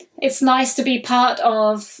it's nice to be part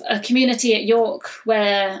of a community at York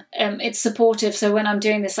where it's supportive. So when I'm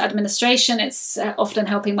doing this administration, it's often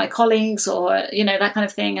helping my colleagues or, you know, that kind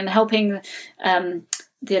of thing, and helping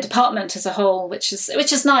the department as a whole, which is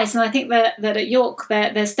nice. And I think that at York,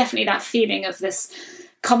 there's definitely that feeling of this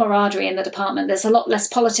camaraderie in the department. There's a lot less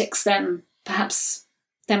politics than perhaps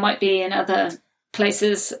there might be in other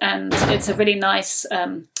places, and it's a really nice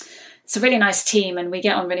team, and we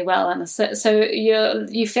get on really well. And so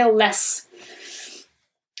you feel less.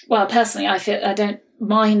 Well, personally, I don't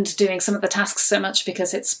mind doing some of the tasks so much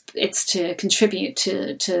because it's to contribute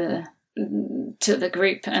to the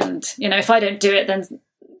group, and you know, if I don't do it, then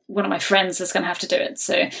one of my friends is going to have to do it.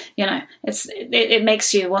 So you know, it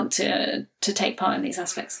makes you want to take part in these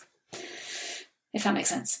aspects, if that makes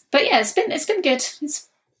sense. But yeah, it's been good.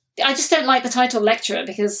 I just don't like the title lecturer,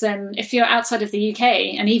 because then if you're outside of the UK,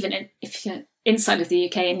 and even if you're inside of the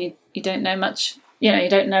UK and you don't know much, you know, you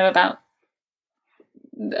don't know about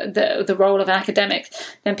the role of an academic,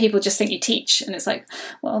 then people just think you teach, and it's like,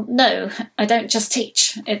 well, no, I don't just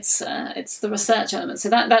teach. It's the research element. So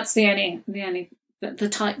that's the only the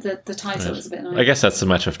title is a bit annoying. I guess that's a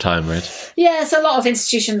matter of time, right? Yeah, so a lot of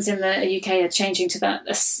institutions in the UK are changing to that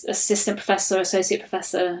assistant professor, associate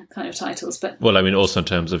professor kind of titles. But well, I mean, also in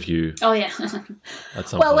terms of you. Oh yeah. At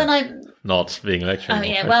some point, when I not being a lecturer. Oh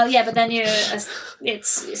yeah, right? Well yeah, but then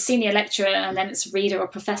it's senior lecturer, and then it's reader or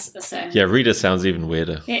professor. So yeah, reader sounds even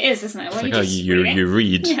weirder. It is, isn't it? Well, it's like, you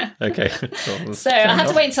read. Yeah. Okay. So I have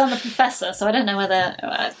to wait until I'm a professor. So I don't know whether.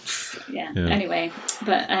 Yeah. Anyway,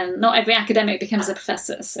 but not every academic becomes a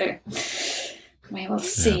professor, so we will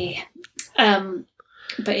see.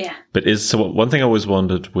 But yeah. But one thing I always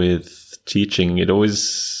wondered with teaching, I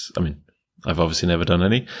mean, I've obviously never done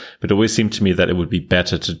any, but it always seemed to me that it would be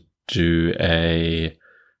better to do an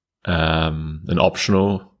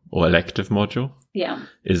optional or elective module. Yeah.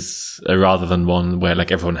 Rather than one where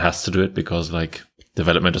like everyone has to do it because like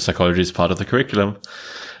developmental psychology is part of the curriculum.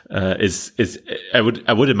 I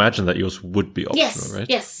would imagine that yours would be optional, right?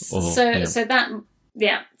 Yes.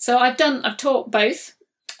 So I've taught both,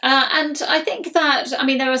 and I think that, I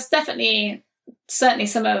mean, there was certainly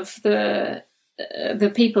some of the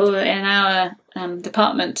people in our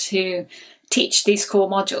department who teach these core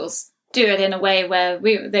modules do it in a way where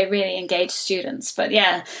they really engage students. But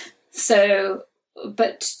yeah,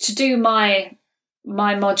 but to do my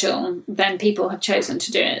module, then people have chosen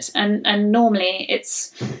to do it, and normally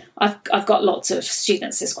I've got lots of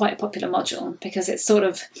students. It's quite a popular module because it's sort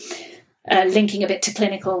of linking a bit to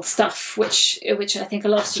clinical stuff, which I think a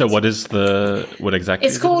lot of students. So what exactly?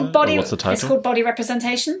 It's called body. What's the title? It's called body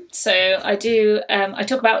representation. So I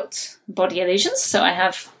talk about body illusions. So I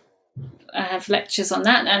have lectures on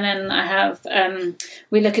that, and then I have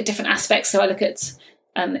we look at different aspects. So I look at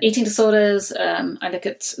eating disorders. I look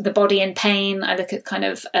at the body in pain. I look at kind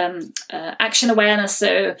of action awareness.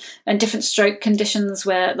 And different stroke conditions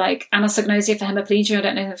where, like anosognosia for hemiplegia. I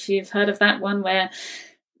don't know if you've heard of that one, where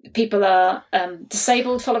people are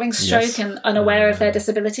disabled following stroke and unaware of their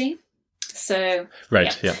disability. So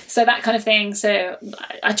yeah. So that kind of thing. So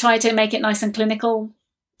I try to make it nice and clinical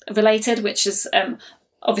related, which is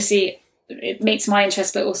obviously it meets my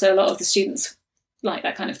interest, but also a lot of the students like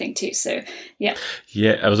that kind of thing too. So yeah.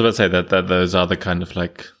 I was about to say that those are the kind of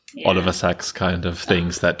like Oliver Sacks kind of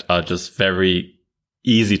things that are just very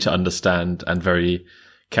easy to understand and very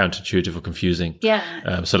counterintuitive or confusing.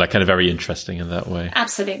 So like kind of very interesting in that way.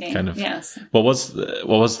 Absolutely. Kind of. Yes. What was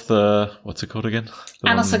the what's it called again?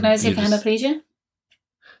 Anosognosia for hemiplegia.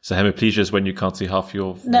 So hemiplegia is when you can't see half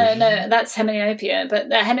your vision? No, that's hemiplegia. But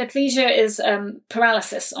hemiplegia is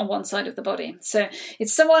paralysis on one side of the body. So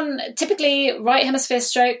it's someone, typically right hemisphere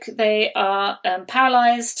stroke, they are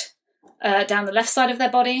paralysed down the left side of their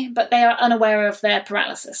body, but they are unaware of their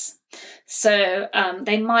paralysis. So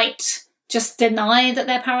they might just deny that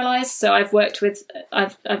they're paralysed. So I've worked with,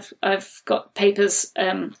 I've got papers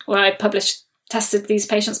where I tested these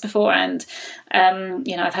patients before, and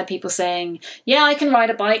I've had people saying, yeah, I can ride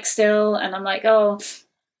a bike still, and I'm like, oh,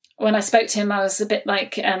 when I spoke to him, I was a bit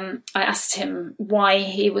like, I asked him why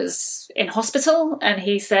he was in hospital, and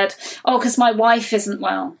he said, oh, because my wife isn't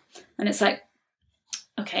well. And it's like,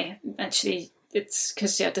 okay, actually it's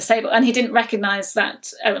because you're disabled, and he didn't recognize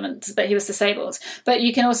that element that he was disabled. But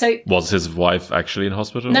you can also, was his wife actually in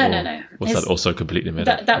hospital? No. Was that also completely made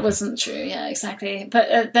up? That wasn't true. Yeah, exactly.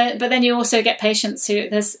 But then you also get patients who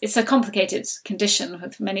it's a complicated condition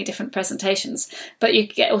with many different presentations. But you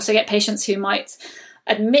also get patients who might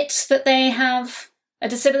admit that they have a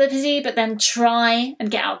disability, but then try and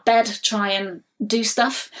get out of bed, try and do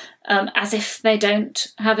stuff as if they don't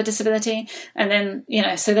have a disability, and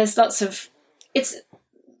then so there's lots of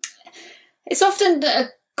It's often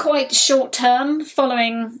quite short term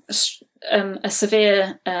following a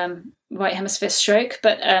severe right hemisphere stroke,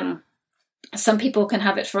 but some people can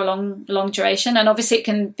have it for a long duration, and obviously it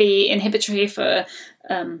can be inhibitory for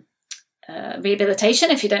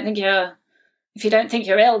rehabilitation. If you don't think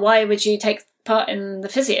you're ill, why would you take part in the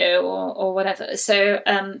physio or whatever? So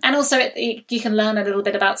and also you can learn a little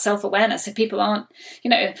bit about self-awareness if people aren't,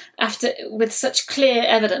 with such clear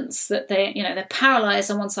evidence that they're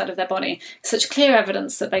paralyzed on one side of their body, such clear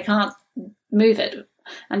evidence that they can't move it,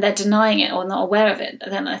 and they're denying it or not aware of it,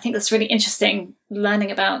 then I think that's really interesting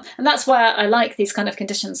learning about. And that's why I like these kind of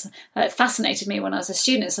conditions. It fascinated me when I was a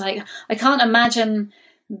student. It's like, I can't imagine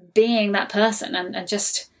being that person and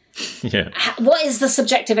just... Yeah. What is the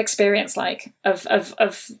subjective experience like of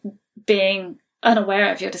being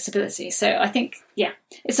unaware of your disability? So I think,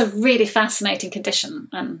 it's a really fascinating condition,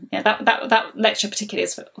 and that lecture particularly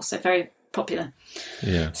is also very popular.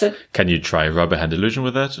 Yeah. So can you try rubber hand illusion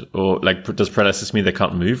with that, or does paralysis mean they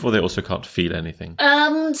can't move, or they also can't feel anything?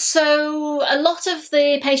 So a lot of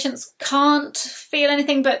the patients can't feel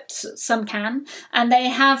anything, but some can, and they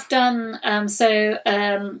have done.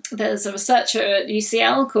 There's a researcher at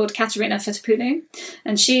UCL called Katerina Fetopoulou,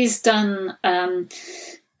 and she's done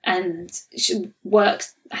and she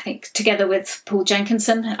worked, I think, together with Paul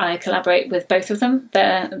Jenkinson. I collaborate with both of them.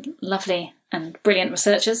 They're lovely and brilliant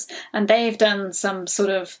researchers, and they've done some sort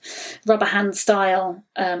of rubber hand style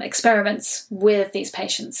experiments with these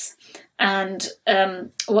patients. And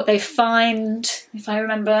what they find, if I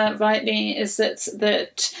remember rightly, is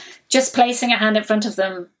that just placing a hand in front of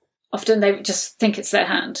them, often they just think it's their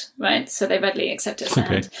hand, right? So they readily accept it's their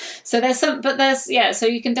hand. So so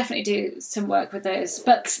you can definitely do some work with those,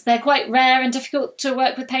 but they're quite rare and difficult to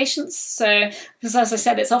work with patients. So, because as I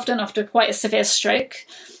said, it's often after quite a severe stroke.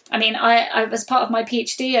 I mean, I as part of my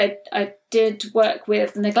PhD, I did work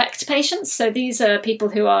with neglect patients. So these are people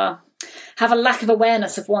who have a lack of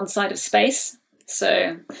awareness of one side of space.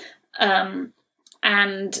 So, and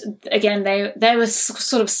again, they were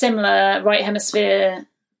sort of similar right hemisphere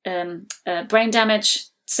brain damage,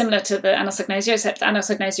 similar to the anosognosia, except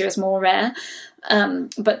anosognosia is more rare.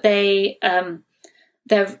 But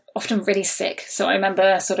they're often really sick. So I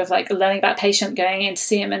remember sort of like learning about a patient, going in to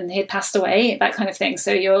see him and he'd passed away, that kind of thing.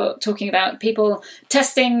 So you're talking about people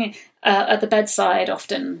testing at the bedside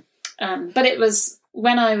often. But it was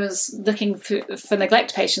when I was looking for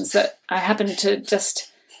neglect patients that I happened to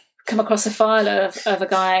just come across a file of a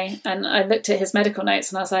guy, and I looked at his medical notes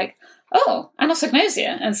and I was like, oh,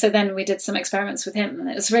 anosognosia. And so then we did some experiments with him, and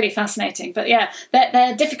it was really fascinating. But yeah,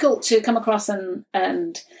 they're difficult to come across and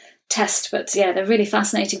test, but yeah, they're a really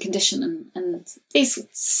fascinating condition, and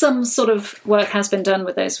some sort of work has been done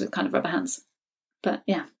with those with kind of rubber hands. But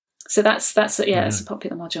yeah, so that's it's a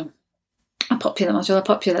popular module, a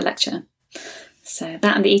popular lecture. So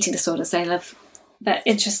that and the eating disorders, they're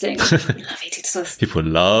interesting. We love eating disorders. People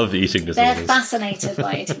love eating disorders. They're fascinated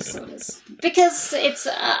by eating disorders because it's,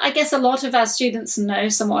 I guess a lot of our students know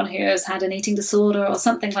someone who has had an eating disorder or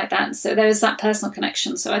something like that. So there's that personal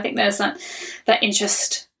connection. So I think there's that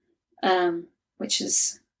interest, which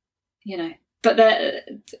is, but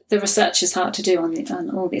the research is hard to do on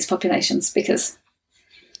all these populations because,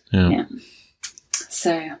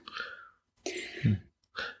 So.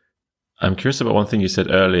 I'm curious about one thing you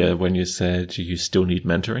said earlier when you said you still need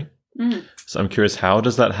mentoring. So I'm curious, how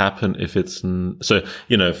does that happen if it's... for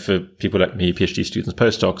people like me, PhD students,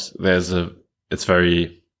 postdocs, it's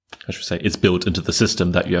very, it's built into the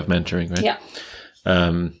system that you have mentoring, right? Yeah.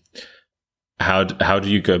 How do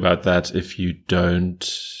you go about that if you don't,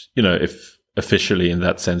 if officially in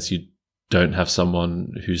that sense you don't have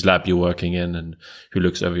someone whose lab you're working in and who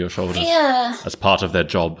looks over your shoulder as part of their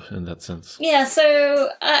job in that sense? Yeah, so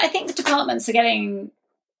I think the departments are getting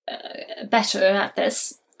better at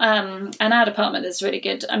this. And our department is really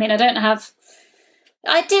good. I mean, when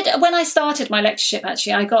I started my lectureship,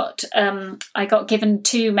 actually, I got given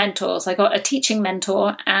two mentors. I got a teaching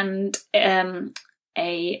mentor and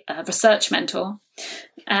a research mentor.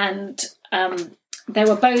 And they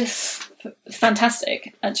were both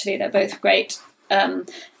fantastic, actually. They're both great.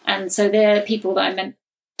 And so they're people that I meant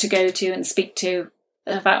to go to and speak to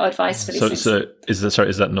about advice for these things. So is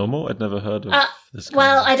that normal? I'd never heard of this.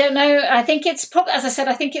 Well, I don't know. I think it's probably, as I said,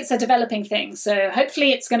 I think it's a developing thing. So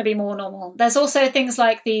hopefully it's going to be more normal. There's also things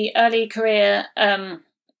like the early career.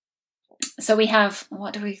 So we have,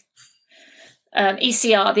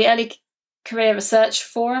 ECR, the Early Career Research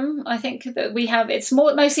Forum. I think that we have, it's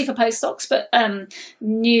mostly for postdocs, but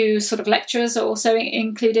new sort of lecturers are also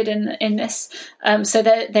included in this. So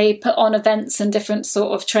they put on events and different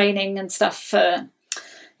sort of training and stuff for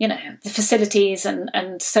the facilities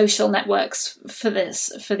and social networks for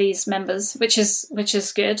these members, which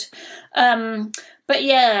is good. But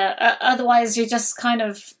yeah, otherwise you're just kind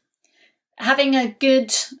of having a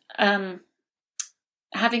good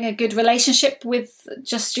relationship with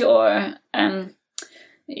just your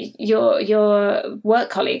work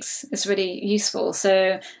colleagues is really useful.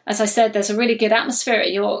 So as I said, there's a really good atmosphere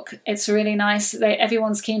at York. It's really nice.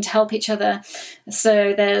 Everyone's keen to help each other.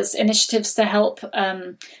 So there's initiatives to help.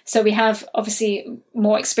 So we have obviously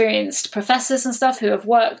more experienced professors and stuff who have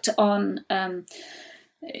worked on,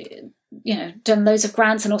 done loads of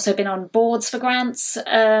grants and also been on boards for grants,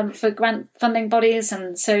 for grant funding bodies.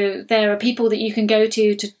 And so there are people that you can go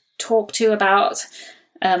to talk to about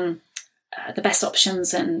the best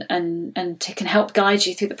options and can help guide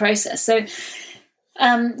you through the process. So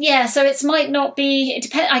so it might not be,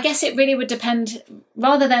 I guess it really would depend,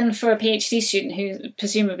 rather than for a PhD student who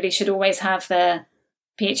presumably should always have their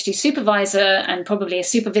PhD supervisor and probably a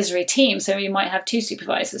supervisory team. So you might have 2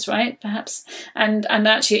 supervisors, right? Perhaps. And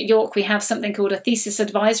actually at York, we have something called a thesis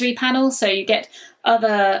advisory panel. So you get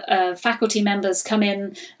other faculty members come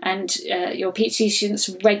in and your PhD students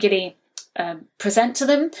regularly present to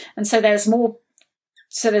them, and so there's more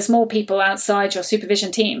people outside your supervision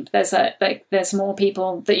team. There's more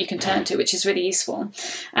people that you can turn to, which is really useful,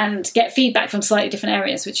 and get feedback from slightly different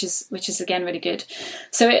areas, which is again really good.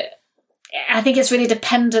 So I think it's really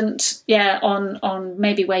dependent, on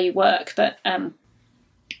maybe where you work, but and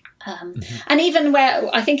even where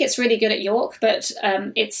I think it's really good at York, but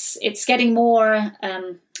it's getting more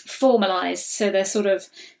formalized. So they're sort of,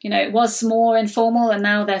 it was more informal, and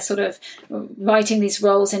now they're sort of writing these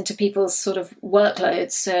roles into people's sort of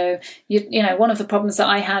workloads. So one of the problems that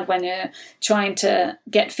I had when you're trying to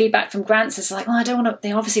get feedback from grants is like, I don't want to,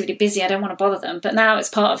 they're obviously really busy, I don't want to bother them. But now it's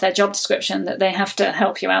part of their job description that they have to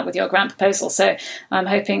help you out with your grant proposal. So I'm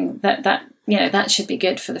hoping that that should be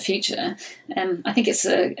good for the future. I think it's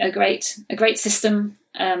a great system.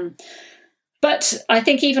 But I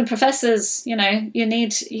think even professors, you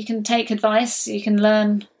can take advice, you can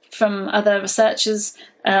learn from other researchers.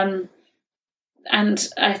 And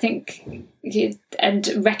I think,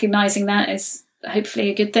 and recognizing that is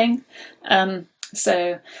hopefully a good thing.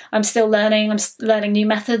 So I'm still learning. I'm learning new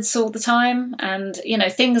methods all the time. And,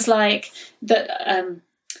 things like that,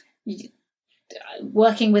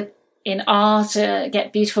 working in R to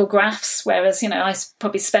get beautiful graphs, whereas, I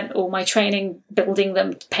probably spent all my training building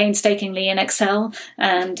them painstakingly in Excel.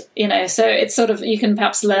 And, so it's sort of, you can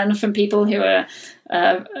perhaps learn from people who are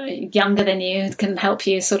younger than you, can help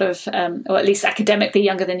you sort of, or at least academically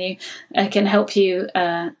younger than you, can help you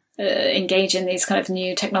engage in these kind of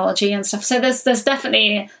new technology and stuff. So there's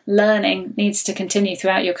definitely learning needs to continue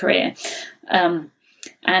throughout your career. And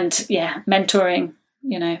mentoring,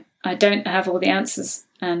 I don't have all the answers.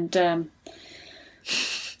 And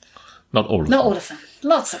not all of them.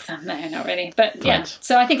 Lots of them. No, not really. But yeah, right.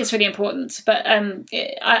 So I think it's really important. But I'm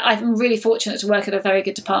really fortunate to work at a very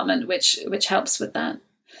good department, which helps with that.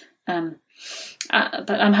 But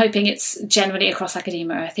I'm hoping it's generally across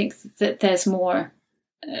academia. I think that there's more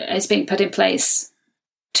is being put in place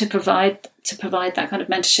to provide that kind of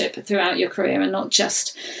mentorship throughout your career, and not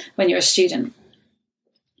just when you're a student.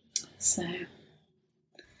 So.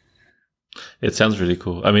 It sounds really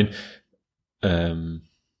cool. I mean, I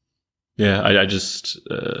just,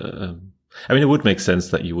 it would make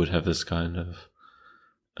sense that you would have this kind of,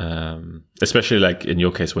 especially like in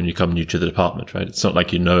your case, when you come new to the department, right? It's not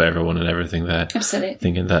like you know everyone and everything there. Absolutely. I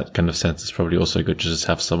think in that kind of sense, it's probably also good to just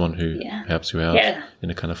have someone who helps you out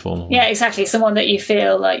in a kind of formal way. Yeah, exactly. Someone that you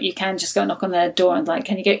feel like you can just go knock on their door and like,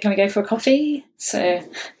 can we go for a coffee? So,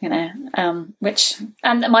 and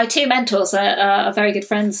my 2 mentors are very good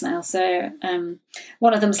friends now. So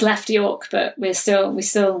one of them's left York, but we still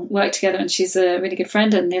work together, and she's a really good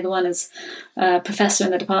friend. And the other one is a professor in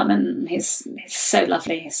the department, and he's so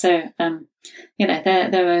lovely. So, they're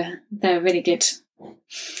really good.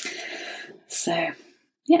 So,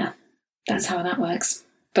 yeah, that's how that works.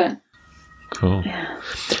 But cool. Yeah.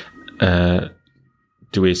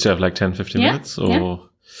 Do we still have like 10, 15 minutes? Or? Yeah.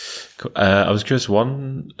 I was curious,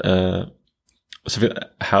 Sophie,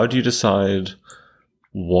 how do you decide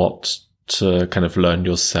what to kind of learn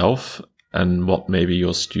yourself and what maybe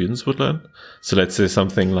your students would learn? So let's say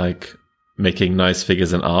something like making nice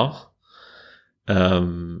figures in R.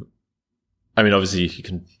 Obviously you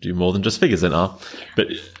can do more than just figures in R, but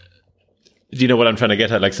do you know what I'm trying to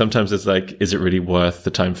get at? Like sometimes it's like, is it really worth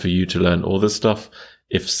the time for you to learn all this stuff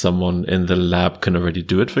if someone in the lab can already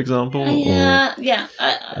do it, for example? Or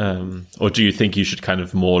do you think you should kind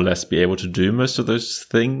of more or less be able to do most of those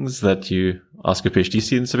things that you ask your PhD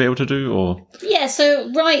students to be able to do? Or yeah,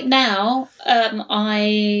 so right now,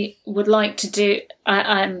 I would like to do.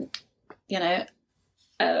 I'm,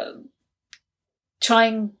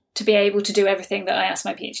 trying to be able to do everything that I ask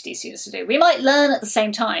my PhD students to do. We might learn at the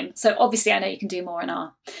same time. So obviously I know you can do more in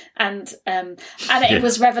R, and it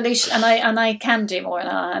was revolution, and I can do more in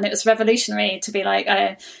R, and it was revolutionary to be like,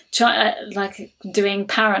 like doing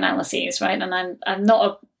power analyses, right? And I'm not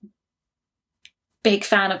a big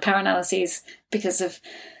fan of power analyses because of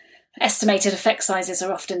estimated effect sizes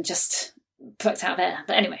are often just plucked out of air.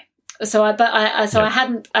 But anyway,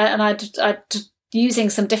 I'd using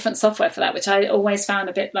some different software for that, which I always found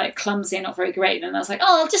a bit like clumsy and not very great. And I was like,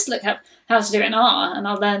 I'll just look up how to do it in R and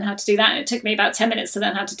I'll learn how to do that. And it took me about 10 minutes to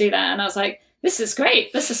learn how to do that. And I was like, this is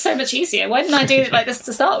great. This is so much easier. Why didn't I do it like this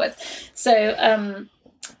to start with? So,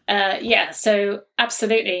 so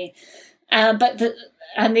absolutely. But the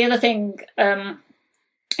other thing,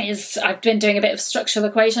 is I've been doing a bit of structural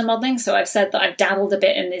equation modelling. So I've said that I've dabbled a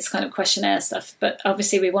bit in this kind of questionnaire stuff, but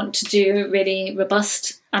obviously we want to do really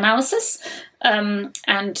robust analysis, and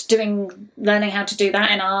learning how to do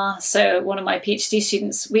that in R. So one of my PhD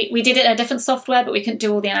students, we did it in a different software, but we couldn't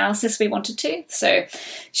do all the analysis we wanted to. So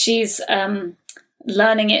she's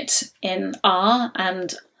learning it in R,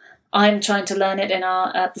 and I'm trying to learn it in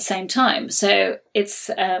R at the same time. So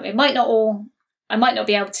I might not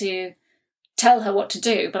be able to tell her what to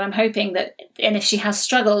do, but I'm hoping that, and if she has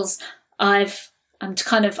struggles, I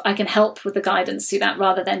can help with the guidance through that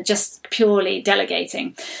rather than just purely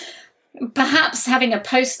delegating. Perhaps having a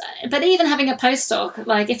postdoc,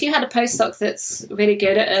 like if you had a postdoc that's really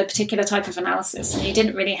good at a particular type of analysis and you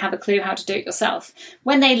didn't really have a clue how to do it yourself,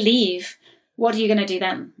 when they leave, what are you going to do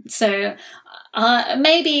then? So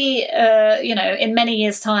maybe in many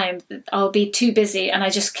years' time, I'll be too busy and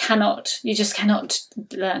you just cannot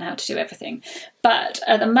learn how to do everything. But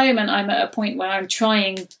at the moment, I'm at a point where I'm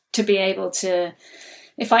trying to be able to,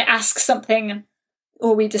 if I ask something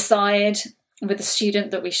or we decide with the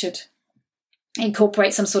student that we should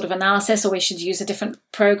incorporate some sort of analysis or we should use a different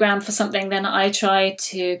program for something, then I try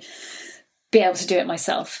to be able to do it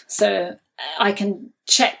myself. So I can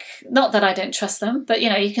check, not that I don't trust them, but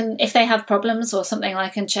you can, if they have problems or something, I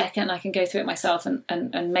can check and I can go through it myself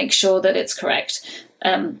and make sure that it's correct.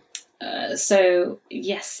 So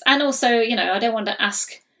yes, and also I don't want to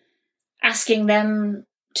asking them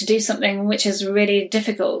to do something which is really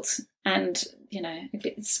difficult, and if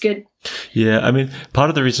it's good. Yeah, I mean, part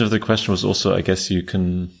of the reason of the question was also, I guess you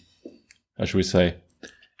can, how should we say,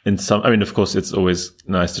 of course, it's always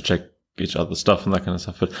nice to check each other's stuff and that kind of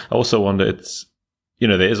stuff, but I also wonder, it's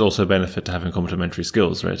there is also a benefit to having complementary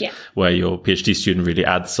skills, right? Yeah. Where your PhD student really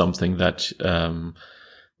adds something that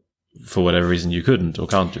for whatever reason you couldn't or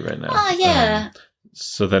can't do right now. Oh yeah.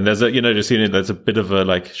 So then there's there's a bit of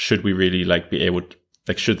a should we really be able to,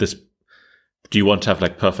 do you want to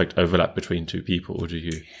have perfect overlap between two people, or do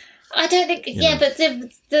you? I don't think but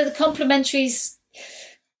the complementaries.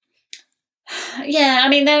 Yeah, I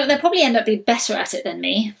mean, they'll probably end up being better at it than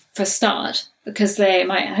me for a start, because they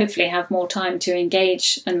might hopefully have more time to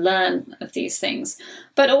engage and learn of these things.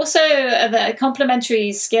 But also the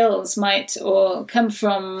complementary skills might or come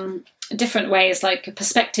from different ways, like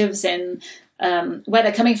perspectives in where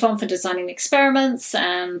they're coming from for designing experiments,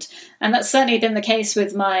 and that's certainly been the case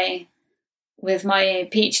with my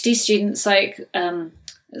PhD students.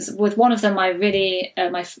 With one of them, I really,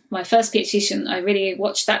 my first PhD student, I really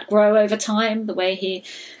watched that grow over time. The way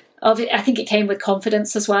I think it came with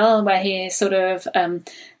confidence as well, where he sort of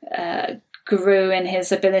grew in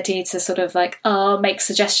his ability to sort of make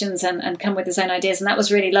suggestions and come with his own ideas, and that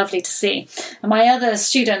was really lovely to see. And my other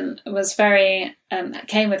student was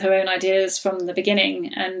came with her own ideas from the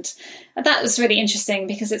beginning, and that was really interesting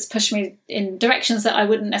because it's pushed me in directions that I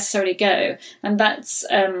wouldn't necessarily go, and that's.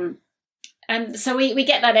 And so we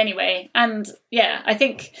get that anyway. And yeah, I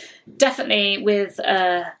think definitely with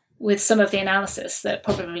some of the analysis that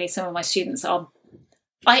probably some of my students are,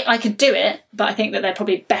 I could do it, but I think that they're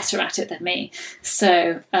probably better at it than me.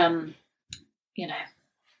 So, but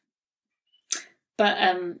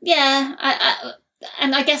I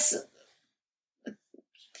guess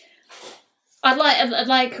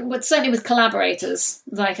certainly with collaborators,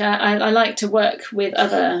 I like to work with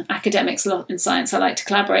other academics a lot in science. I like to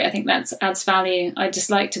collaborate. I think that adds value. I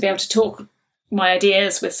just like to be able to talk my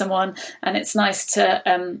ideas with someone, and it's nice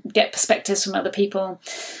to get perspectives from other people,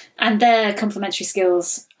 and their complementary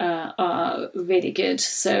skills are really good.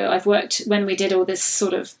 So I've worked, when we did all this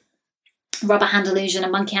sort of rubber hand illusion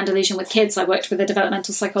and monkey hand illusion with kids, I worked with a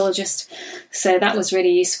developmental psychologist, so that was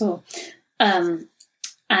really useful.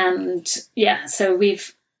 And yeah, so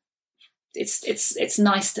it's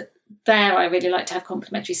nice there I really like to have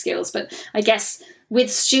complementary skills. But I guess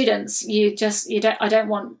with students, I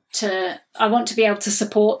want to be able to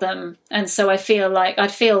support them. And so I feel like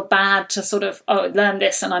I'd feel bad to sort of, learn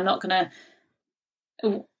this and I'm not going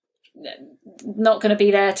to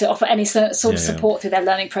be there to offer any sort of support through their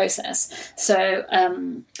learning process. So,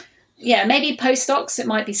 maybe postdocs, it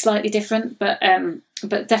might be slightly different, but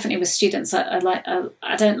definitely with students,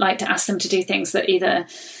 I don't like to ask them to do things that either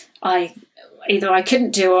I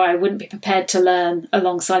couldn't do or I wouldn't be prepared to learn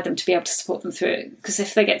alongside them to be able to support them through it. Because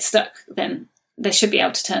if they get stuck, then they should be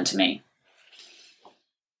able to turn to me.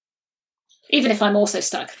 Even if I'm also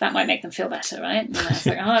stuck, that might make them feel better, right? It's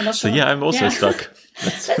like, I'm not sure. So I'm also stuck.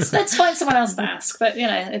 let's find someone else to ask. But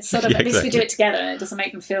it's sort of at least we do it together, and it doesn't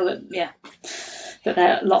make them feel that that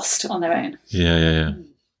they're lost on their own. Yeah.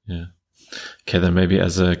 Okay, then maybe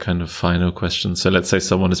as a kind of final question. So let's say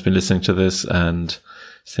someone has been listening to this and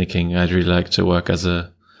thinking, I'd really like to work as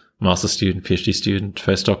a master's student, PhD student,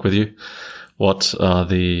 postdoc with you. What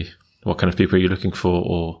kind of people are you looking for,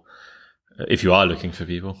 or if you are looking for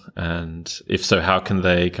people, and if so, how can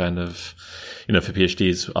they kind of, for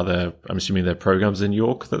PhDs, I'm assuming there are programs in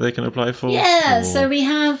York that they can apply for? Yeah, or? So we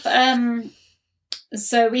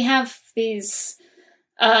have these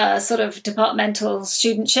sort of departmental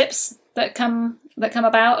studentships that come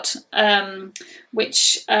about,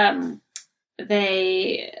 which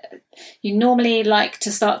you normally like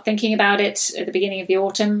to start thinking about it at the beginning of the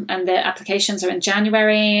autumn, and the applications are in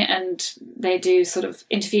January, and they do sort of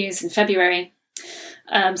interviews in February.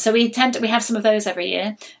 So we have some of those every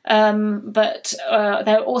year, but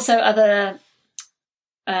there are also other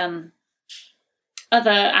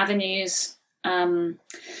avenues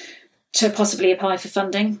to possibly apply for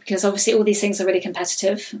funding, because obviously all these things are really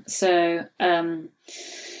competitive. So,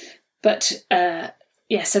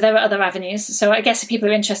 so there are other avenues. So I guess if people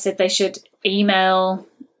are interested, they should email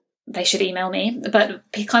me. But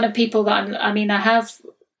kind of people that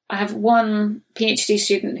I have one PhD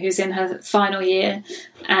student who's in her final year,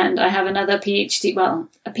 and I have another PhD. Well,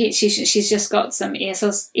 a PhD. She's just got some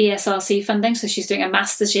ESRC funding, so she's doing a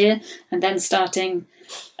master's year and then starting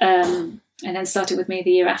with me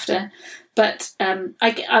the year after. But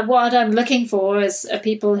what I'm looking for is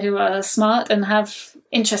people who are smart and have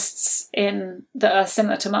interests that are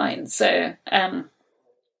similar to mine. So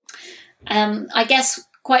I guess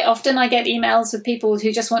quite often I get emails with people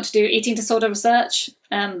who just want to do eating disorder research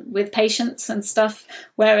with patients and stuff,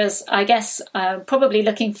 whereas I guess I'm probably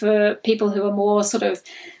looking for people who are more sort of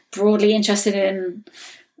broadly interested in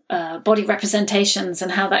body representations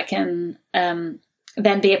and how that can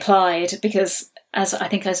then be applied, because as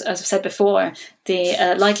I've said before,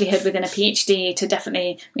 the likelihood within a PhD to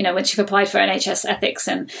definitely, once you've applied for NHS ethics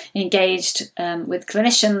and engaged with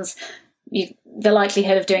clinicians, the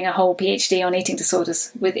likelihood of doing a whole PhD on eating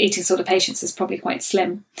disorders with eating disorder patients is probably quite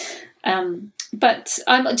slim. But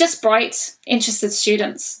I'm just bright, interested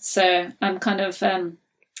students. So I'm kind of,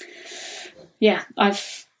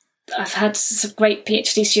 I've had some great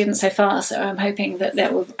PhD students so far, so I'm hoping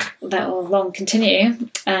that will long continue.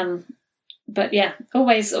 But yeah,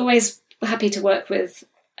 always happy to work with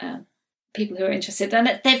people who are interested,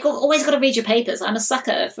 and they've always got to read your papers. I'm a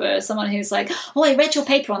sucker for someone who's like, I read your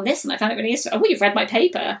paper on this and I found it really useful. Oh, you've read my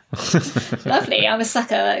paper. Lovely. I'm a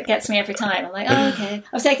sucker. That gets me every time. I'm like, okay.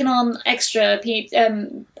 I've taken on extra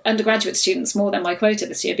undergraduate students, more than my quota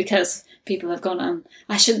this year, because people have gone on.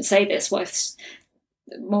 I shouldn't say this. What if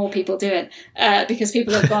more people do it? Because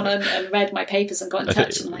people have gone on and read my papers and got in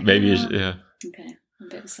touch. And I'm like, maybe, yeah. Okay. I'm a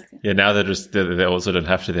bit of a sucker. Yeah, now they also don't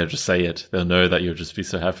have to. They'll just say it. They'll know that you'll just be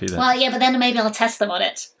so happy. Well, yeah, but then maybe I'll test them on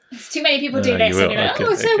it. If too many people do this, and you're like,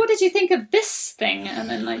 so what did you think of this thing? And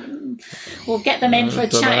then we'll get them in for a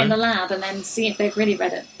chat in the lab and then see if they've really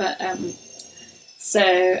read it. But But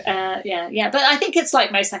I think it's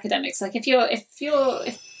like most academics. Like if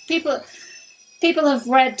people have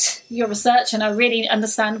read your research and I really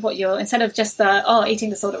understand what instead of just eating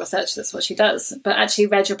disorder research, that's what she does, but actually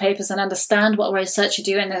read your papers and understand what research you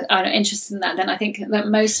do and are interested in that, then I think that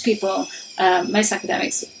most people, most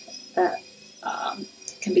academics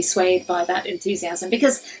can be swayed by that enthusiasm,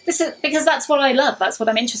 because that's what I love, that's what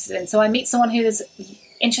I'm interested in. So I meet someone who is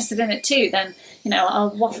interested in it too, then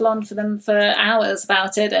I'll waffle on for them for hours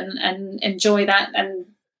about it and enjoy that, and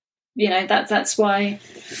that's why.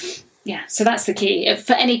 Yeah, so that's the key.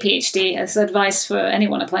 For any PhD, as advice for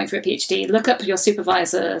anyone applying for a PhD, look up your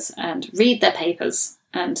supervisors and read their papers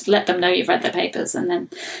and let them know you've read their papers, and then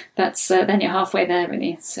that's then you're halfway there,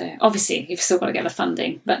 really. So obviously you've still got to get the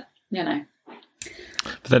funding, but But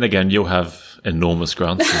then again, you'll have enormous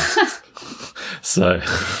grants. So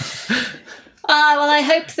well, I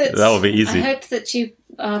hope that will be easy. I hope that you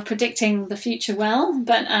are predicting the future well,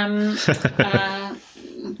 but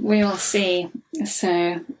we will see.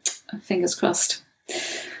 So fingers crossed.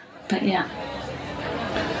 But yeah.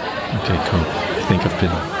 Okay, cool. I think I've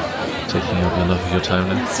been taking up enough of your time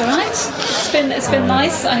now. That's all right. It's been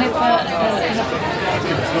nice. I hope.